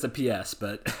don't think that's a PS,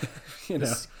 but,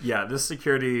 This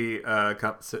security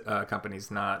company's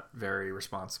not very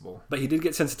responsible. But he did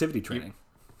get sensitivity training.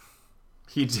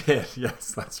 He did,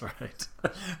 yes, that's right.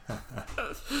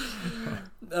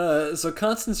 So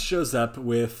Constance shows up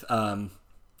with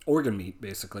organ meat,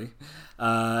 basically,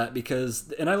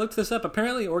 because, and I looked this up,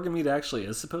 apparently organ meat actually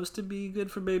is supposed to be good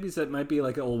for babies. That might be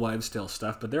like old wives' tale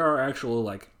stuff, but there are actual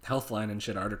like Healthline and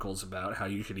shit articles about how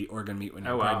you should eat organ meat when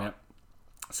you're pregnant.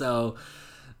 So,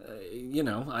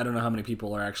 I don't know how many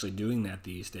people are actually doing that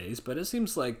these days, but it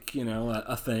seems like,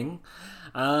 a thing.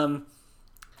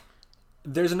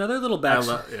 There's another little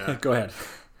Go ahead.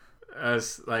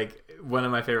 As like one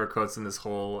of my favorite quotes in this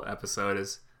whole episode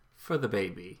is, for the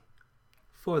baby.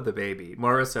 For the baby.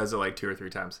 Moira says it like 2 or 3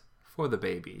 times. For the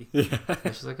baby. Yeah.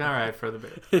 And she's like, all right, for the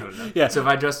baby. I don't know. Yeah. So if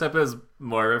I dressed up as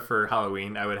Moira for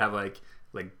Halloween, I would have like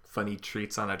funny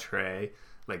treats on a tray,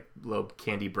 like little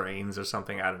candy brains or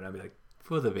something. I don't know. I'd be like,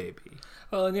 for the baby.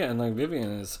 Well, and and like Vivian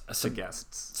is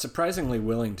guests surprisingly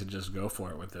willing to just go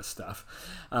for it with this stuff.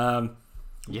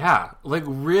 Yeah, like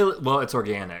really. Well, it's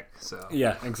organic, so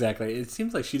yeah, exactly. It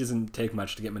seems like she doesn't take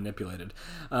much to get manipulated.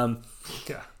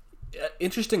 Yeah.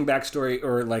 Interesting backstory,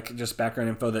 or like just background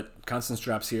info that Constance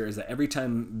drops here, is that every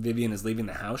time Vivian is leaving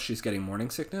the house, she's getting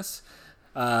morning sickness.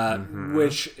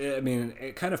 Which, I mean,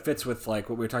 it kind of fits with like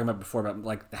what we were talking about before about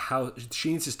like the house.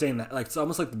 She needs to stay in the, like, it's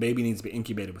almost like the baby needs to be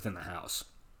incubated within the house.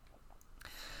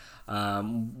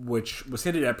 Which was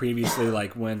hinted at previously,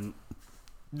 like when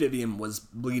Vivian was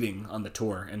bleeding on the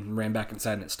tour and ran back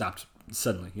inside and it stopped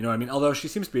suddenly. You know what I mean? Although she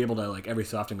seems to be able to like every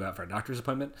so often go out for a doctor's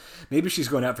appointment. Maybe she's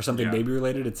going out for something baby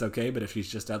related, it's okay. But if she's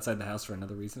just outside the house for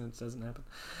another reason, it doesn't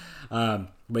happen.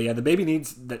 But yeah, the baby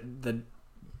needs the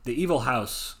evil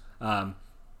house,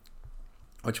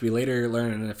 which we later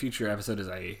learn in a future episode is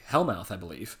a hellmouth, I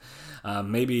believe.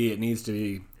 Maybe it needs to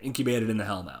be incubated in the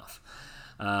hellmouth.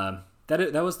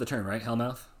 That was the term, right?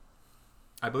 Hellmouth?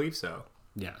 I believe so.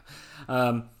 Yeah.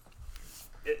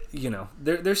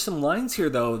 There's some lines here,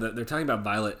 though, that they're talking about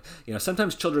Violet.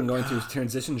 Sometimes children going through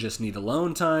transition just need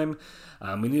alone time.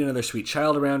 We need another sweet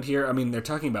child around here. I mean, they're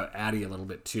talking about Addie a little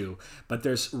bit, too. But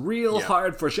there's real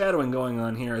hard foreshadowing going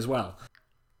on here as well.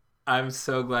 I'm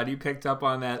so glad you picked up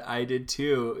on that. I did,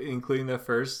 too, including the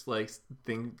first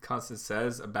thing Constance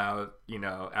says about,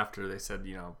 after they said,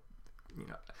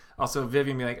 Also,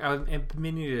 Vivian be like, I'm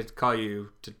meaning to call you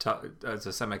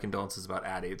to send my condolences about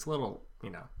Addie. It's a little,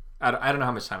 I don't know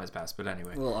how much time has passed, but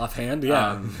anyway. A little offhand,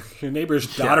 yeah. Your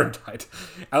neighbor's daughter died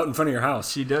out in front of your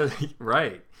house. She does,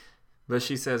 right. But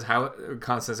she says,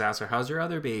 Constance asks her, how's your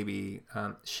other baby?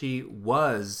 She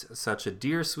was such a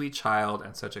dear, sweet child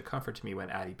and such a comfort to me when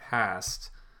Addie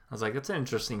passed. I was like, that's an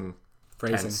interesting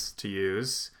phrasing tense to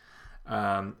use.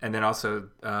 And then also,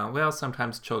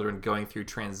 sometimes children going through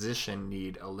transition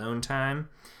need alone time.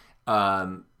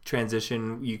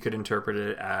 Transition, you could interpret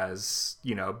it as,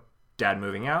 dad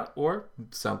moving out or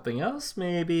something else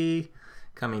maybe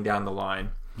coming down the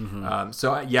line.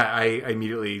 I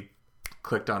immediately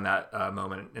clicked on that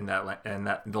moment and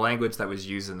that the language that was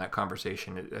used in that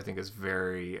conversation, I think, is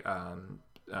very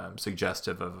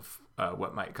suggestive of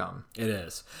what might come. It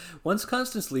is. Once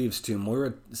Constance leaves too,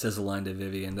 Moira says a line to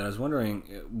Vivian that I was wondering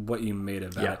what you made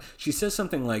of that. Yeah. She says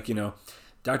something like,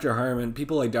 Dr. Harmon,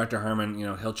 people like Dr. Harmon,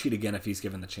 he'll cheat again if he's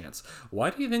given the chance. Why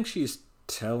do you think she's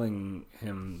telling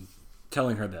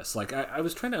her this? Like, I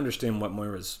was trying to understand what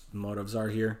Moira's motives are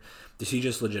here. Does she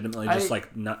just legitimately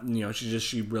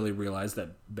she really realized that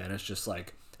Ben is just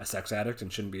like a sex addict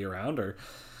and shouldn't be around, or?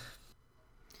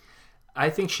 I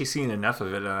think she's seen enough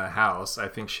of it in the house. I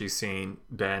think she's seen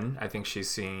Ben. I think she's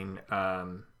seen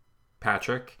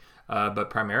Patrick.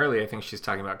 But primarily, I think she's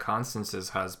talking about Constance's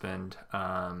husband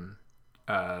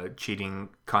cheating,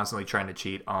 constantly trying to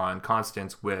cheat on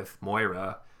Constance with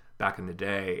Moira back in the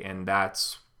day, and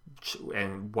that's sole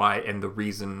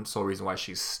reason why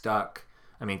she's stuck.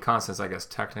 I mean, Constance, I guess,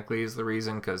 technically is the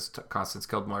reason, because Constance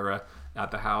killed Moira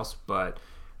at the house, but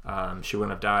she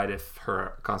wouldn't have died if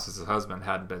Constance's husband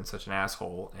hadn't been such an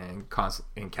asshole and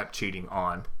kept cheating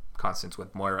on Constance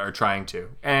with Moira, or trying to.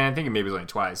 And I think it maybe was only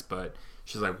twice, but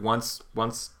she's like, once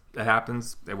it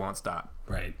happens, it won't stop.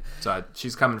 Right. So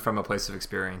she's coming from a place of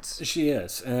experience. She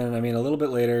is. And I mean, a little bit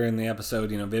later in the episode,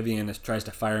 Vivian tries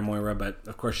to fire Moira, but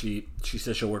of course she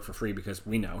says she'll work for free because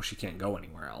we know she can't go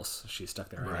anywhere else. She's stuck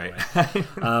there anyway.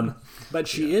 Right. But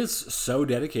she is so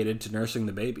dedicated to nursing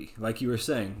the baby. Like you were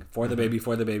saying, for the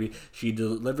baby. She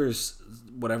delivers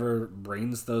whatever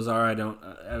brains those are.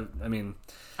 I'm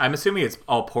assuming it's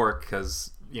all pork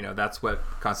because, that's what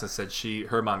Constance said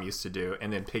her mom used to do.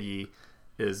 And then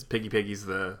Piggy's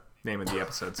the name of the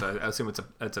episode, so I assume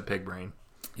it's a pig brain.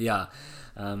 Yeah,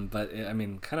 but I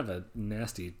mean, kind of a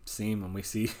nasty scene when we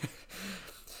see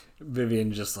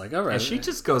Vivian just like, all right, and she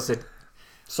just goes to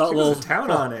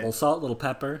town on it. Little salt, little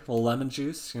pepper, little lemon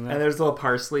juice, and there's a little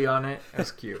parsley on it.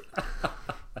 That's cute.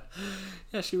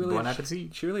 Yeah, she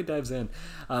really dives in.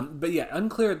 But yeah,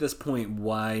 unclear at this point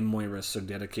why Moira's so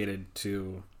dedicated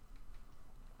to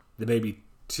the baby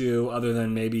too, other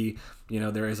than maybe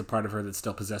there is a part of her that's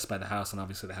still possessed by the house, and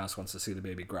obviously the house wants to see the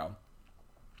baby grow.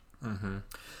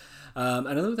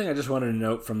 Another thing I just wanted to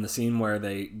note from the scene where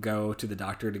they go to the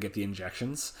doctor to get the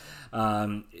injections,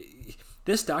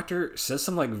 this doctor says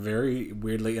some very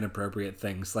weirdly inappropriate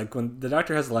things. Like when the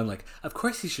doctor has a line like, "Of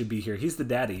course he should be here. He's the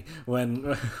daddy."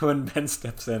 When Ben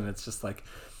steps in, it's just like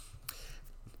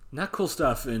not cool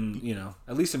stuff. In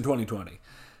at least in 2020.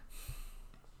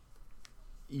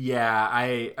 Yeah,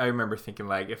 I remember thinking,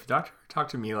 if a doctor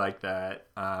talked to me like that,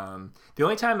 the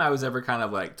only time I was ever kind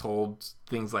of told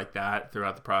things like that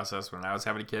throughout the process when I was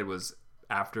having a kid was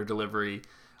after delivery,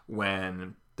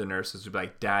 when the nurses would be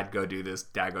like, Dad, go do this,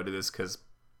 because,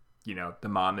 the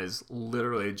mom is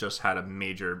literally just had a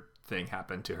major thing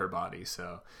happen to her body.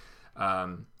 So,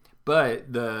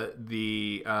 but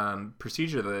the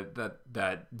procedure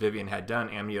that Vivian had done,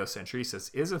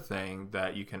 amniocentesis, is a thing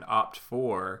that you can opt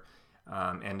for.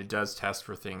 And it does test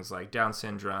for things like Down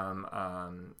syndrome,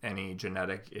 any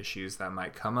genetic issues that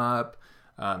might come up.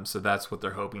 So that's what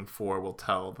they're hoping for. Will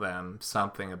tell them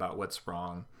something about what's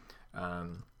wrong.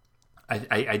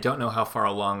 I don't know how far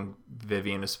along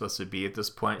Vivian is supposed to be at this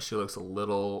point. She looks a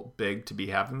little big to be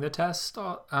having the test.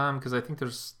 Because I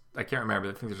can't remember.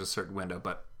 I think there's a certain window.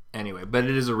 But anyway, but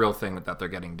it is a real thing that they're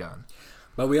getting done.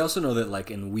 But we also know that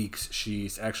in weeks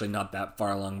she's actually not that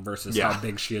far along versus how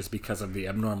big she is because of the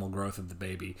abnormal growth of the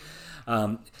baby.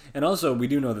 And also we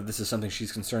do know that this is something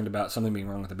she's concerned about, something being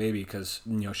wrong with the baby, because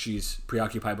she's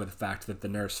preoccupied with the fact that the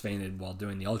nurse fainted while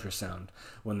doing the ultrasound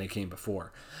when they came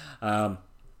before. And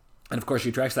of course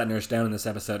she tracks that nurse down in this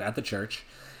episode at the church,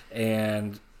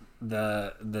 and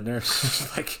the nurse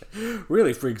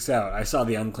really freaks out. I saw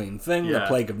the unclean thing, the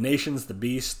plague of nations, the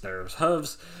beast, there's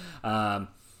hooves.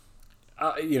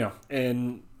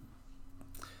 And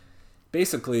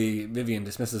basically Vivian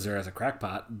dismisses her as a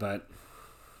crackpot, but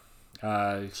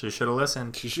she should have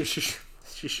listened. She should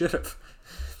have.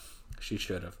 She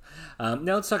should have.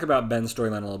 Now let's talk about Ben's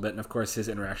storyline a little bit, and of course his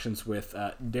interactions with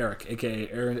Derek, aka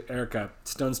Erica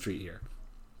Stonestreet here.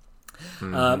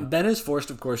 Ben is forced,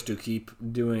 of course, to keep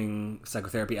doing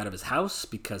psychotherapy out of his house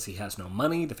because he has no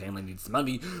money. The family needs the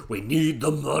money. We need the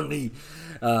money.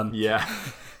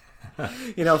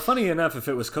 Funny enough, if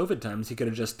it was COVID times, he could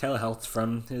have just telehealthed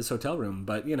from his hotel room.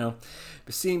 But,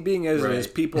 being as it is,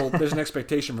 people, there's an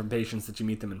expectation from patients that you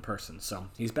meet them in person. So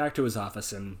he's back to his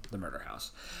office in the murder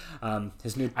house. Go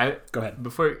ahead.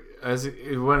 Before, as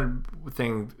one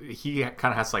thing, he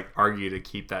kind of has to like argue to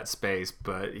keep that space,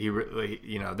 but he really,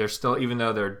 they're still, even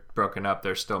though they're broken up,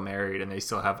 they're still married and they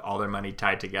still have all their money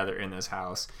tied together in this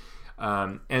house.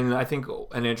 And I think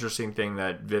an interesting thing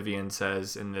that Vivian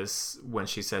says in this, when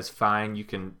she says, "Fine, you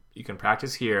can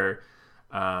practice here,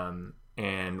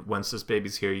 and once this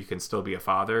baby's here, you can still be a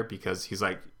father," because he's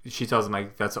like, she tells him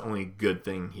like that's the only good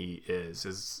thing he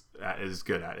is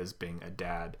good at, is being a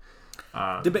dad.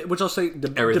 Which I'll say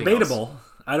debatable. Else.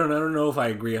 I don't know if I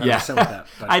agree 100% with that.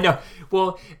 But. I know.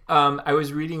 Well, I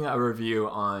was reading a review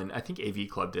on, I think AV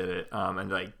Club did it,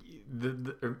 and like.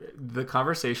 The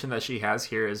conversation that she has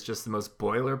here is just the most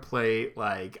boilerplate,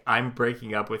 like, I'm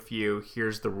breaking up with you,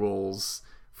 here's the rules,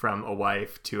 from a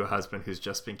wife to a husband who's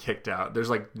just been kicked out.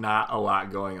 There's like not a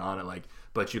lot going on, and like,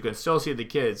 but you can still see the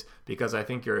kids because I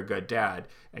think you're a good dad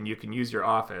and you can use your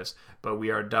office, but we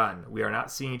are done. We are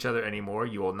not seeing each other anymore.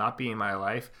 You will not be in my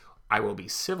life. I will be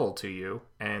civil to you,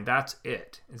 and that's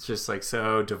it. It's just like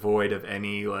so devoid of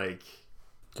any like,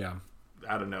 yeah,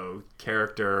 I don't know,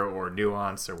 character or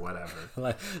nuance or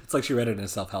whatever. It's like she read it in a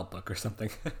self-help book or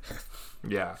something.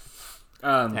 Yeah.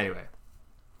 Anyway.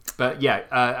 But yeah,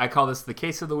 I call this the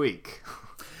case of the week.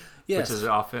 Yes. Which is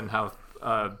often how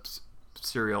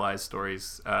serialized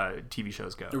stories, TV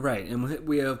shows go. Right. And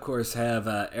we of course, have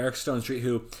Eric Stonestreet,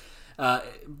 who...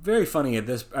 very funny at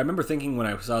this. I remember thinking when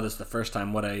I saw this the first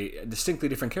time what a distinctly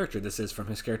different character this is from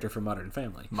his character from Modern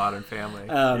Family. Modern Family,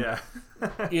 yeah.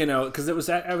 Because it was,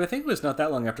 I think it was not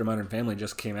that long after Modern Family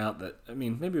just came out that, I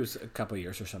mean, maybe it was a couple of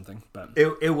years or something. But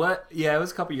it was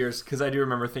a couple of years, because I do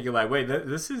remember thinking like, wait,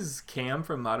 this is Cam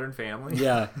from Modern Family?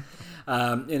 Yeah.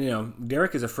 And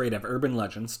Derek is afraid of urban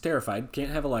legends, terrified,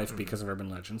 can't have a life because of urban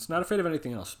legends, not afraid of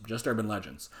anything else, just urban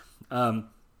legends. Now,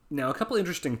 a couple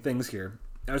interesting things here.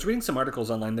 I was reading some articles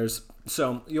online.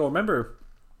 So you'll remember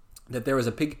that there was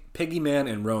a Piggy Man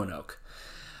in Roanoke.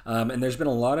 And there's been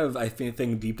a lot of, I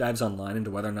think, deep dives online into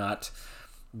whether or not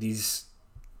these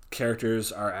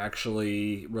characters are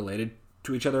actually related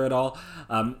to each other at all.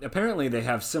 Apparently they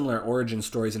have similar origin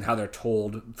stories in how they're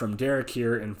told from Derek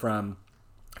here and from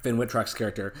Finn Wittrock's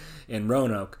character in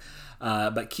Roanoke.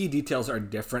 But key details are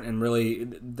different, and really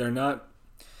they're not...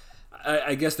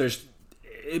 I guess there's...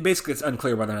 Basically, it's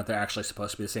unclear whether or not they're actually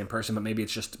supposed to be the same person, but maybe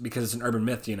it's just because it's an urban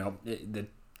myth,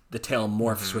 the tale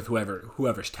morphs with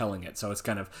whoever's telling it. So it's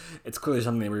clearly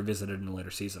something they revisited in a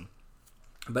later season.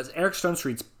 But Eric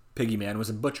Stonestreet's Piggy Man was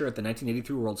a butcher at the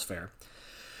 1983 World's Fair,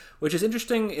 which is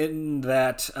interesting in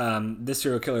that this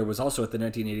serial killer was also at the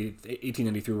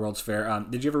 1893 World's Fair.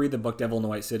 Did you ever read the book Devil in the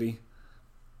White City?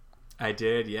 I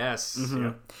did, yes. Mm-hmm.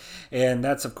 Yep. And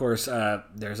that's, of course,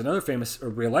 there's another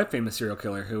real-life famous serial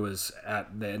killer who was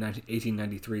at the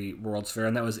 1893 World's Fair,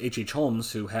 and that was H.H.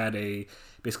 Holmes, who had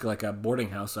basically like a boarding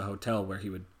house, a hotel, where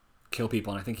he would kill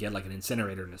people, and I think he had like an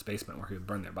incinerator in his basement where he would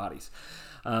burn their bodies.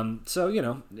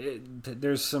 So,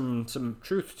 there's some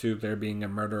truth to there being a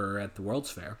murderer at the World's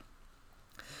Fair.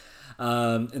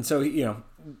 And so,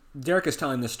 Derek is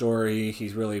telling the story.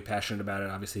 He's really passionate about it.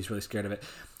 Obviously, he's really scared of it.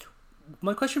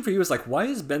 My question for you is, like, why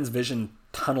is Ben's vision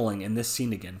tunneling in this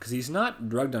scene again? Because he's not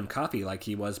drugged on coffee like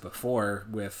he was before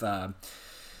with, Adina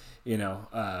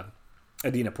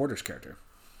Porter's character.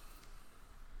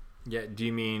 Yeah, do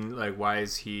you mean, like, why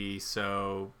is he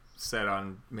so set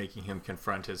on making him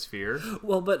confront his fear?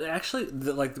 Well, but actually,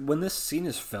 when this scene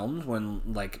is filmed, when,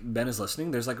 like, Ben is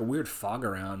listening, there's, like, a weird fog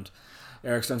around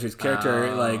Eric Stonestreet's character.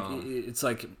 Oh. Like, it's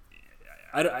like...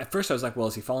 at first I was like, well,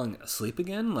 is he falling asleep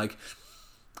again? Like...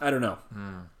 I don't know.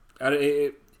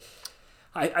 Maybe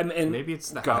it's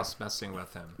the house messing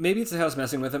with him. Maybe it's the house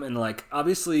messing with him, and like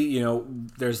obviously,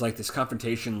 there's like this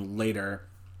confrontation later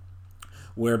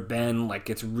where Ben like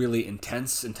gets really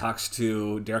intense and talks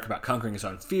to Derek about conquering his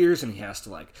own fears, and he has to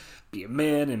like be a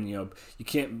man, and you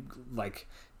can't like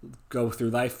go through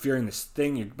life fearing this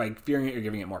thing. By fearing it, you're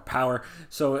giving it more power.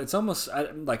 So it's almost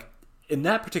like. In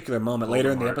that particular moment,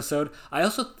 later in the episode, I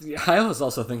was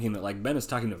also thinking that like Ben is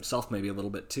talking to himself maybe a little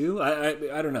bit too.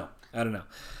 I don't know. I know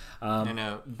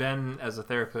Ben, as a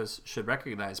therapist, should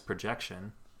recognize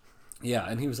projection. Yeah,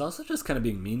 and he was also just kind of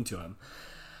being mean to him.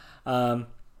 So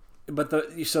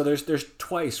there's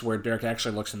twice where Derek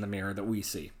actually looks in the mirror that we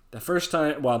see. The first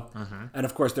time, and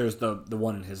of course there's the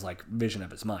one in his like vision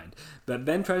of his mind. But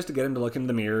Ben tries to get him to look in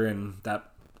the mirror in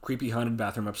that creepy haunted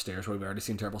bathroom upstairs where we've already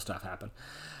seen terrible stuff happen.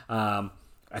 I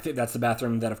think that's the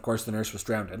bathroom that, of course, the nurse was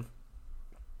drowned in.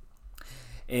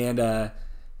 And,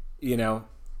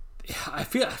 I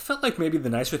felt like maybe the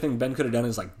nicer thing Ben could have done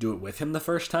is like do it with him the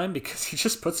first time, because he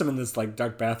just puts him in this like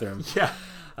dark bathroom. Yeah.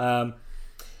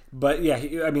 But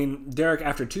yeah, I mean, Derek,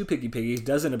 after 2 piggies,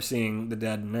 does end up seeing the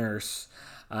dead nurse.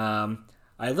 I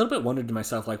a little bit wondered to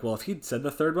myself, like, well, if he'd said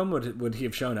the third one, would he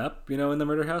have shown up, in the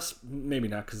murder house? Maybe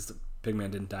not, because the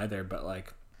pigman didn't die there, but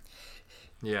like,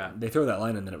 yeah, they throw that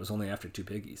line in that it was only after 2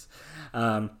 piggies.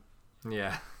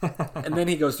 Yeah. And then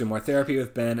he goes through more therapy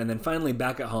with Ben, and then finally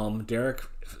back at home, Derek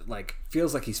like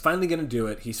feels like he's finally gonna do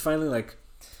it. He's finally like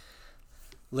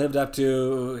lived up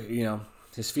to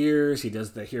his fears. He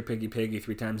does the "Here, piggy, piggy"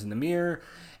 3 times in the mirror,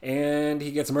 and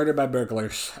he gets murdered by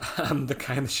burglars. The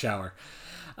guy in the shower.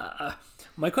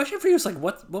 My question for you is like,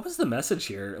 what was the message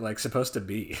here like supposed to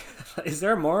be? Is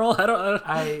there a moral?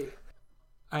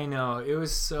 I know it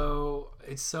was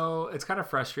it's kind of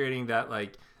frustrating that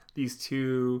like these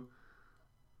 2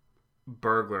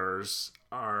 burglars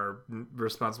are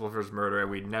responsible for his murder,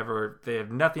 and they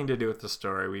have nothing to do with the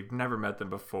story. We've never met them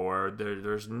before.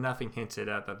 There's nothing hinted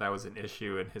at that was an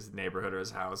issue in his neighborhood or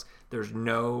his house. There's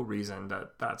no reason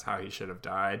that that's how he should have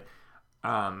died.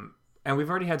 And we've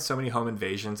already had so many home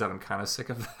invasions that I'm kind of sick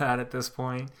of that at this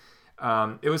point.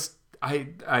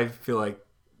 I feel like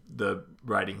the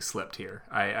writing slipped here.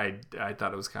 I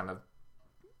thought it was kind of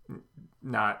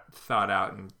not thought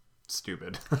out and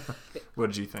stupid. What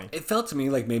did you think? It felt to me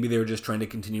like maybe they were just trying to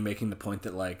continue making the point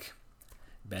that like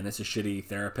Ben is a shitty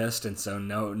therapist, and so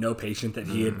no patient that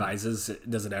he advises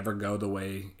does it ever go the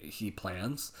way he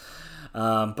plans.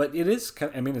 But it is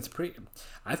kind of, I mean, it's pretty.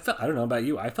 I don't know about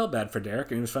you. I felt bad for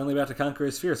Derek, and he was finally about to conquer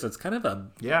his fear. So it's kind of a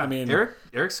yeah. I mean, Eric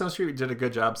Stonestreet did a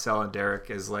good job selling Derek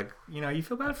as like, you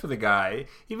feel bad for the guy,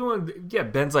 even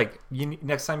when Ben's like,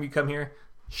 next time you come here,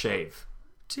 shave,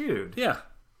 dude. Yeah,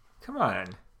 come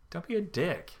on, don't be a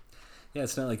dick. Yeah,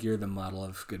 it's not like you're the model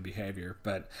of good behavior,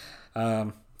 but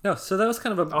no. So that was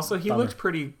kind of a also he bummer. Looked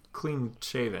pretty clean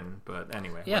shaven, but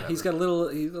anyway. Yeah, whatever. he's got a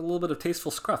little bit of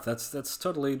tasteful scruff. That's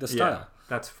totally the style. Yeah,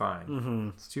 that's fine. Mm-hmm.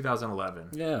 It's 2011.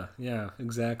 Yeah,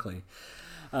 exactly.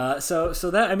 So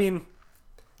that, I mean,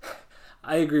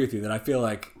 I agree with you that I feel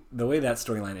like the way that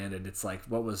storyline ended, it's like,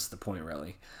 what was the point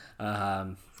really?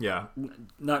 Yeah,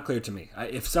 not clear to me.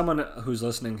 If someone who's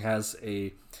listening has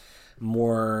a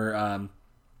more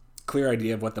clear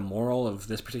idea of what the moral of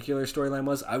this particular storyline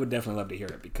was, I would definitely love to hear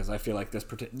it, because I feel like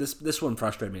this one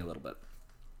frustrated me a little bit.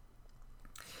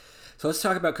 So let's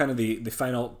talk about kind of the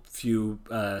final few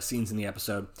scenes in the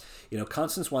episode.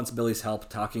 Constance wants Billy's help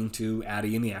talking to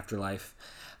Addie in the afterlife.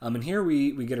 And here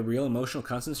we get a real emotional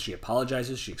Constance. She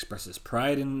apologizes. She expresses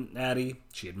pride in Addie.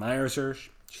 She admires her.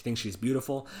 She thinks she's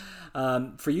beautiful.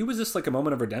 For you, was this like a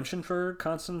moment of redemption for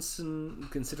Constance, in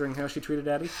considering how she treated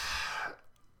Addie?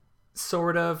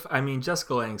 Sort of. I mean,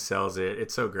 Jessica Lange sells it.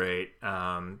 It's so great.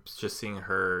 Just seeing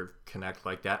her connect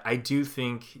like that. I do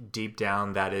think deep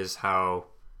down that is how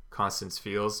Constance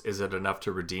feels. Is it enough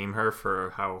to redeem her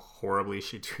for how horribly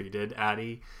she treated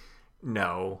Addie?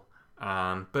 No.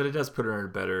 But it does put her in a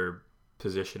better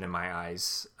position in my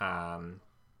eyes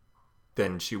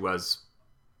than she was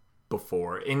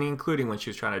before. And including when she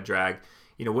was trying to drag,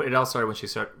 it all started when she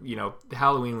started,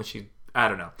 Halloween, when she, I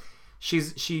don't know.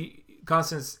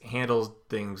 Constance handles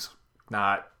things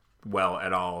not well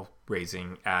at all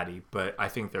raising Addie, but I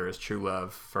think there is true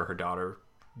love for her daughter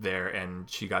there, and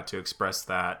she got to express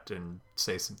that and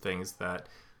say some things that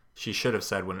she should have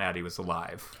said when Addie was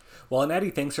alive. Well, and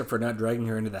Addie thanks her for not dragging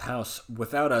her into the house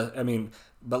but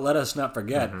let us not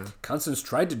forget, Constance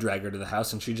tried to drag her to the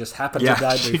house, and she just happened to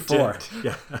die before.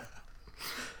 Yeah.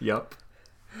 Yep.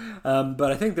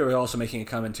 But I think they were also making a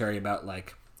commentary about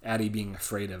like Addie being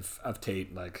afraid of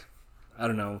Tate. Like, I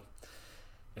don't know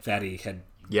if Addie had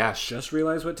just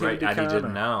realized what Tate had become. Addie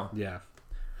didn't know. Yeah.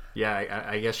 Yeah,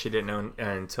 I guess she didn't know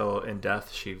until in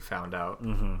death she found out.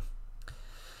 Mm-hmm.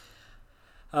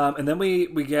 And then we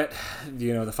get,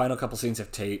 the final couple scenes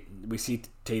of Tate. We see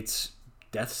Tate's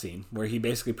death scene where he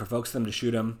basically provokes them to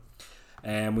shoot him.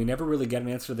 And we never really get an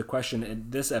answer to the question, in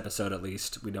this episode at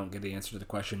least. We don't get the answer to the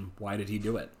question, why did he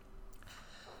do it?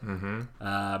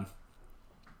 Mm-hmm.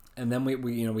 And then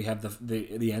we have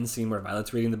the end scene where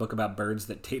Violet's reading the book about birds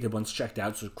that Tate had once checked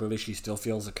out, so clearly she still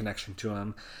feels a connection to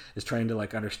him, is trying to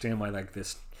like understand why like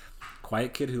this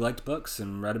quiet kid who liked books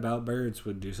and read about birds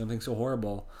would do something so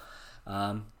horrible.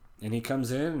 And he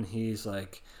comes in and he's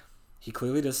like, he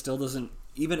clearly still doesn't,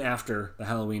 even after the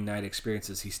Halloween night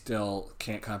experiences, he still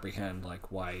can't comprehend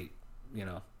like why,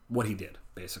 what he did.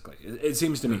 Basically, it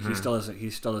seems to me he still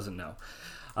doesn't know.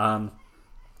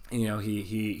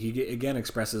 He again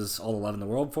expresses all the love in the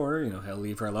world for her. He'll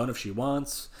leave her alone if she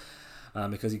wants,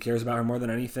 because he cares about her more than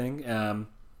anything.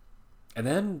 And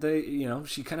then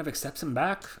she kind of accepts him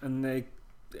back, and they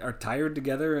are tired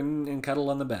together and cuddle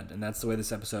on the bed, and that's the way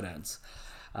this episode ends.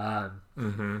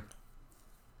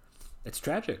 It's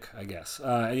tragic, I guess.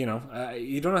 You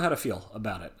don't know how to feel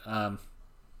about it,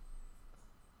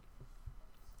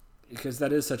 because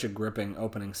that is such a gripping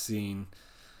opening scene.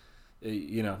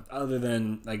 Other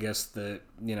than, I guess, the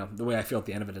way I feel at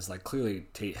the end of it is like clearly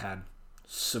Tate had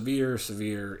severe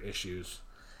issues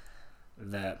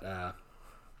that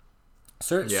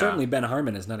certainly Ben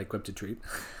Harmon is not equipped to treat.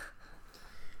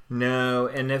 No,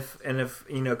 and if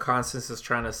Constance is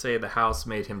trying to say the house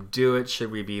made him do it, should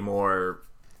we be more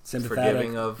sympathetic,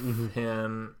 forgiving of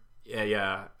him?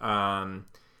 Yeah. And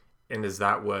is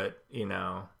that what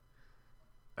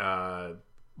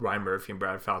Ryan Murphy and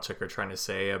Brad Falchuk are trying to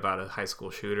say about a high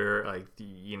school shooter? Like,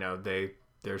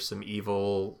 there's some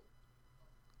evil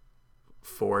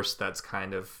force that's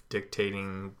kind of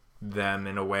dictating them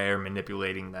in a way, or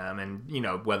manipulating them, and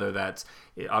whether that's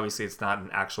obviously it's not an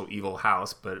actual evil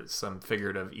house, but it's some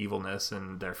figurative evilness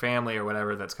in their family or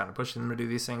whatever that's kind of pushing them to do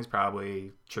these things.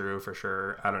 Probably true for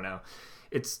sure. I don't know.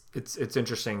 It's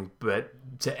interesting, but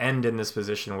to end in this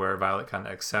position where Violet kind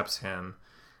of accepts him,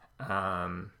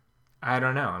 I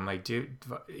don't know. I'm like, dude,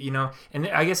 and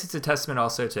I guess it's a testament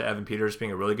also to Evan Peters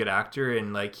being a really good actor,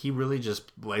 and like he really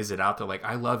just lays it out there, like,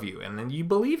 I love you, and then you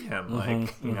believe him,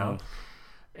 like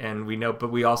and we know,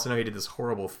 but we also know he did this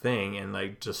horrible thing and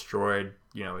like destroyed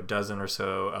a dozen or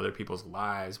so other people's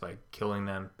lives by killing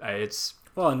them. It's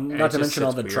and not to mention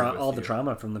all the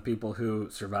trauma from the people who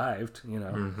survived.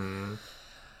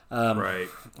 Right.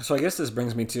 So I guess this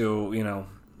brings me to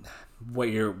what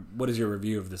is your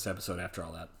review of this episode after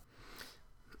all that?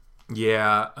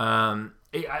 Yeah.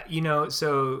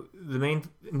 So the main,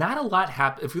 not a lot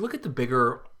happened. If we look at the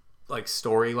bigger like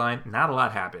storyline, not a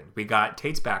lot happened. We got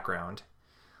Tate's background.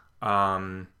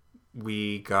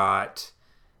 We got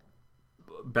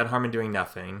Ben Harmon doing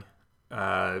nothing.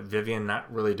 Vivian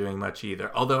not really doing much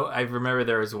either. Although I remember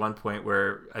there was one point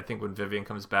where I think when Vivian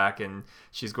comes back and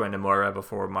she's going to Moira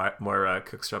before Moira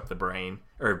cooks her up the brain,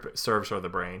 or serves her the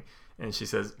brain, and she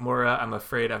says, "Moira, I'm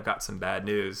afraid I've got some bad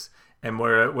news." And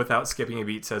Moira, without skipping a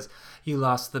beat, says, "You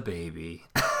lost the baby."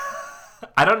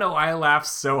 I don't know why I laughed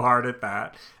so hard at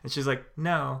that. And she's like,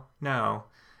 no,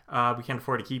 we can't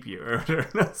afford to keep you. And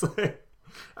that's like,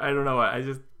 I don't know why.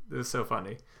 It was so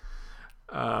funny.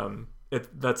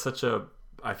 That's such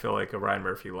I feel like a Ryan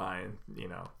Murphy line,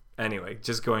 Anyway,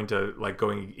 just going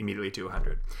immediately to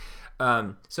 100.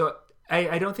 So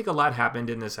I don't think a lot happened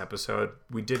in this episode.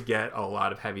 We did get a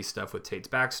lot of heavy stuff with Tate's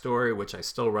backstory, which I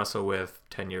still wrestle with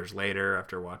 10 years later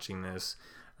after watching this.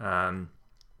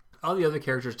 All the other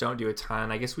characters don't do a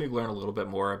ton. I guess we learn a little bit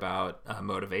more about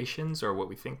motivations, or what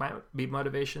we think might be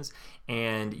motivations.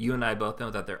 And you and I both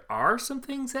know that there are some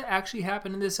things that actually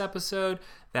happen in this episode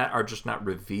that are just not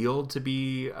revealed to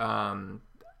be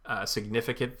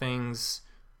significant things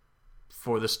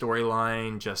for the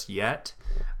storyline just yet.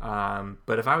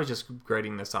 But if I was just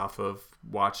grading this off of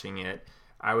watching it,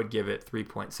 I would give it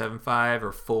 3.75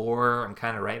 or 4. I'm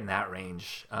kind of right in that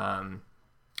range.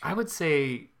 I would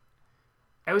say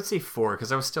 4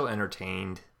 because I was still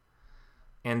entertained.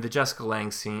 And the Jessica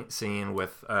Lange scene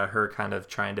with her kind of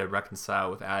trying to reconcile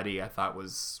with Addie, I thought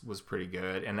was pretty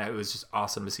good. And it was just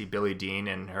awesome to see Billie Dean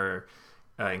and her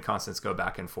and Constance go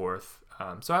back and forth.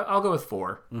 So I'll go with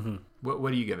 4. Mm-hmm.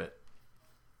 What do you give it?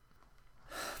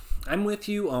 I'm with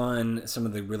you on some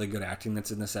of the really good acting that's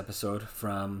in this episode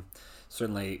from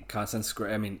certainly Constance.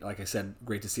 I mean, like I said,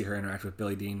 great to see her interact with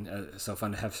Billie Dean. So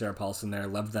fun to have Sarah Paulson there.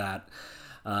 Love that.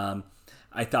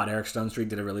 I thought Eric Stonestreet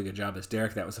did a really good job as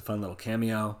Derek. That was a fun little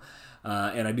cameo.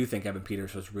 And I do think Evan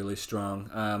Peters was really strong.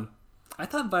 I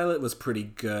thought Violet was pretty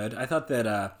good. I thought that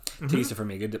Taissa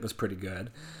Farmiga was pretty good.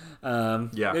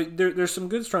 Yeah. There's some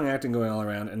good, strong acting going all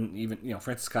around. And even,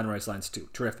 Francis Conroy's lines too.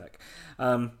 Terrific.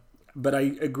 But I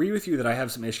agree with you that I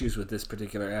have some issues with this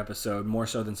particular episode, more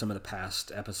so than some of the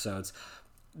past episodes.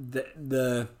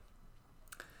 The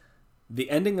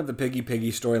ending of the Piggy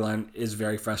storyline is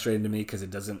very frustrating to me because it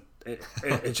doesn't.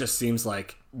 It just seems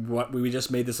like we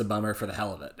just made this a bummer for the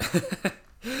hell of it.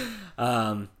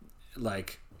 I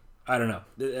don't know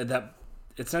that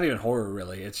it's not even horror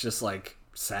really. It's just like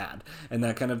sad, and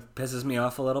that kind of pisses me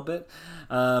off a little bit.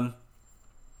 And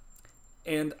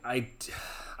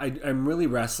I'm really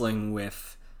wrestling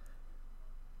with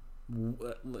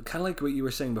kind of like what you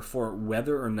were saying before,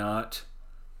 whether or not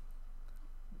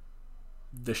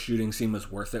the shooting scene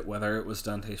was worth it, whether it was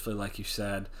done tastefully, like you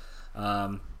said,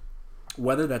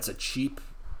 whether that's a cheap,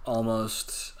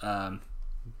 almost. I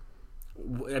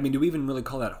mean, do we even really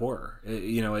call that horror?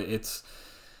 It's.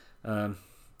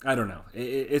 I don't know.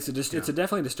 It's a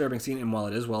definitely disturbing scene, and while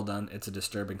it is well done, it's a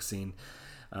disturbing scene.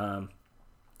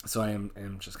 So I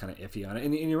am just kind of iffy on it.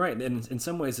 And you're right. And in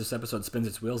some ways, this episode spins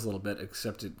its wheels a little bit,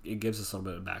 except it gives us a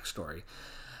little bit of backstory.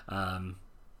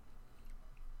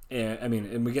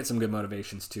 And we get some good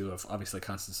motivations too of obviously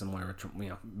Constance and Moira,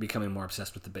 becoming more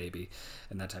obsessed with the baby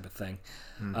and that type of thing.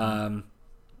 Mm-hmm.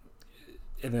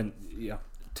 And then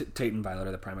Tate and Violet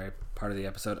are the primary part of the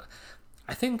episode.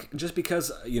 I think just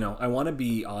because I want to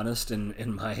be honest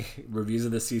in my reviews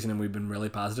of this season, and we've been really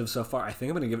positive so far. I think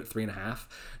I'm going to give it 3.5,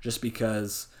 just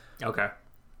because. Okay.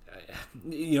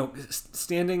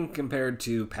 Standing compared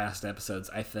to past episodes,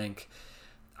 I think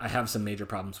I have some major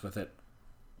problems with it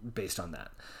based on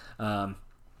that. I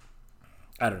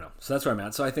don't know. So that's where I'm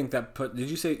at. So I think that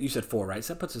you said 4, right?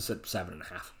 So that puts us at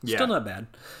 7.5. Yeah. Still not bad.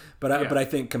 But I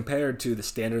think compared to the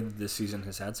standard that this season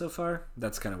has had so far,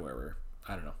 that's kind of where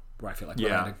where I feel like we're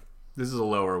landing. This is a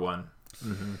lower one.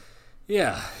 Mm-hmm.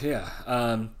 Yeah.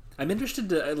 I'm interested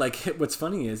to, what's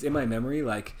funny is in my memory,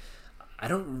 I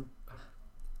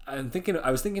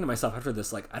was thinking to myself after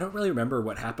this, I don't really remember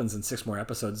what happens in 6 more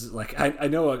episodes. I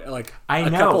know a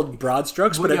couple broad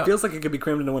strokes, but it feels like it could be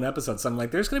crammed into one episode. So I'm like,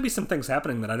 there's going to be some things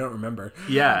happening that I don't remember.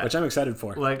 Yeah. Which I'm excited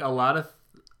for. A lot of,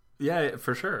 yeah,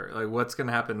 for sure. What's going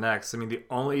to happen next? I mean, the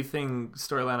only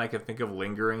storyline I can think of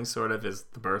lingering sort of is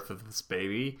the birth of this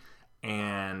baby.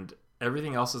 And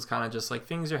everything else is kind of just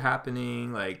things are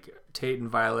happening. Tate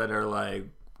and Violet are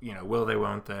will they,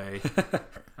 won't they?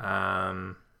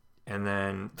 And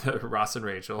then Ross and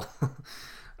Rachel.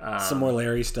 Some more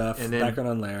Larry stuff. And then, background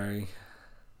on Larry.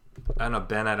 I don't know.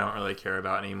 Ben, I don't really care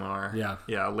about anymore. Yeah.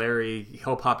 Yeah. Larry,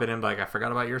 he'll pop it in, I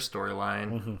forgot about your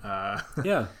storyline. Mm-hmm.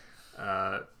 Yeah.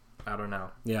 I don't know.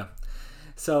 Yeah.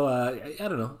 So, I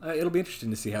don't know. It'll be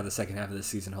interesting to see how the second half of this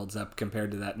season holds up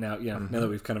compared to that now. Mm-hmm. Now that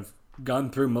we've kind of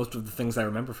gone through most of the things I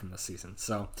remember from this season.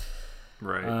 So,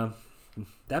 right.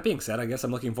 That being said, I guess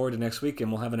I'm looking forward to next week,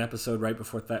 and we'll have an episode right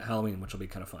before that Halloween, which will be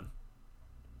kind of fun.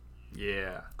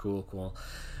 Yeah. Cool.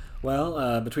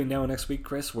 Well, between now and next week,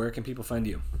 Chris, where can people find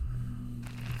you?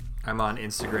 I'm on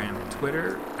Instagram and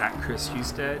Twitter at Chris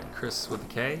Husted, Chris with a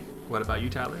K. What about you,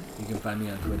 Tyler? You can find me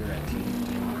on Twitter at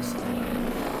TDMX.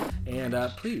 And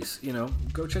please,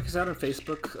 go check us out on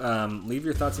Facebook. Leave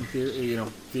your thoughts and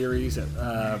theories.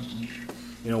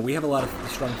 We have a lot of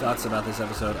strong thoughts about this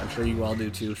episode. I'm sure you all do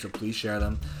too, so please share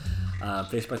them.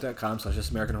 Facebook.com/This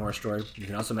American Horror Story. You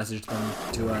can also message them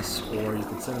to us, or you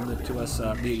can send them to us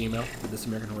via email to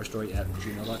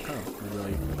thisamericanhorrorstory@gmail.com. We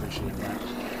really appreciate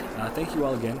that. Thank you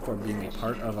all again for being a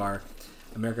part of our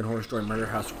American Horror Story Murder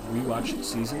House rewatch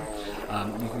season.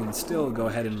 You can still go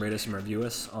ahead and rate us and review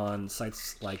us on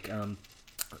sites like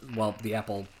the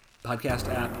Apple Podcast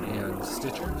app and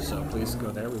Stitcher. So please go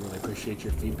there. We really appreciate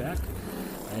your feedback.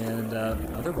 And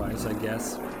otherwise, I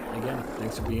guess, again,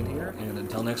 thanks for being here. And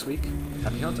until next week,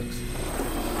 happy hauntings.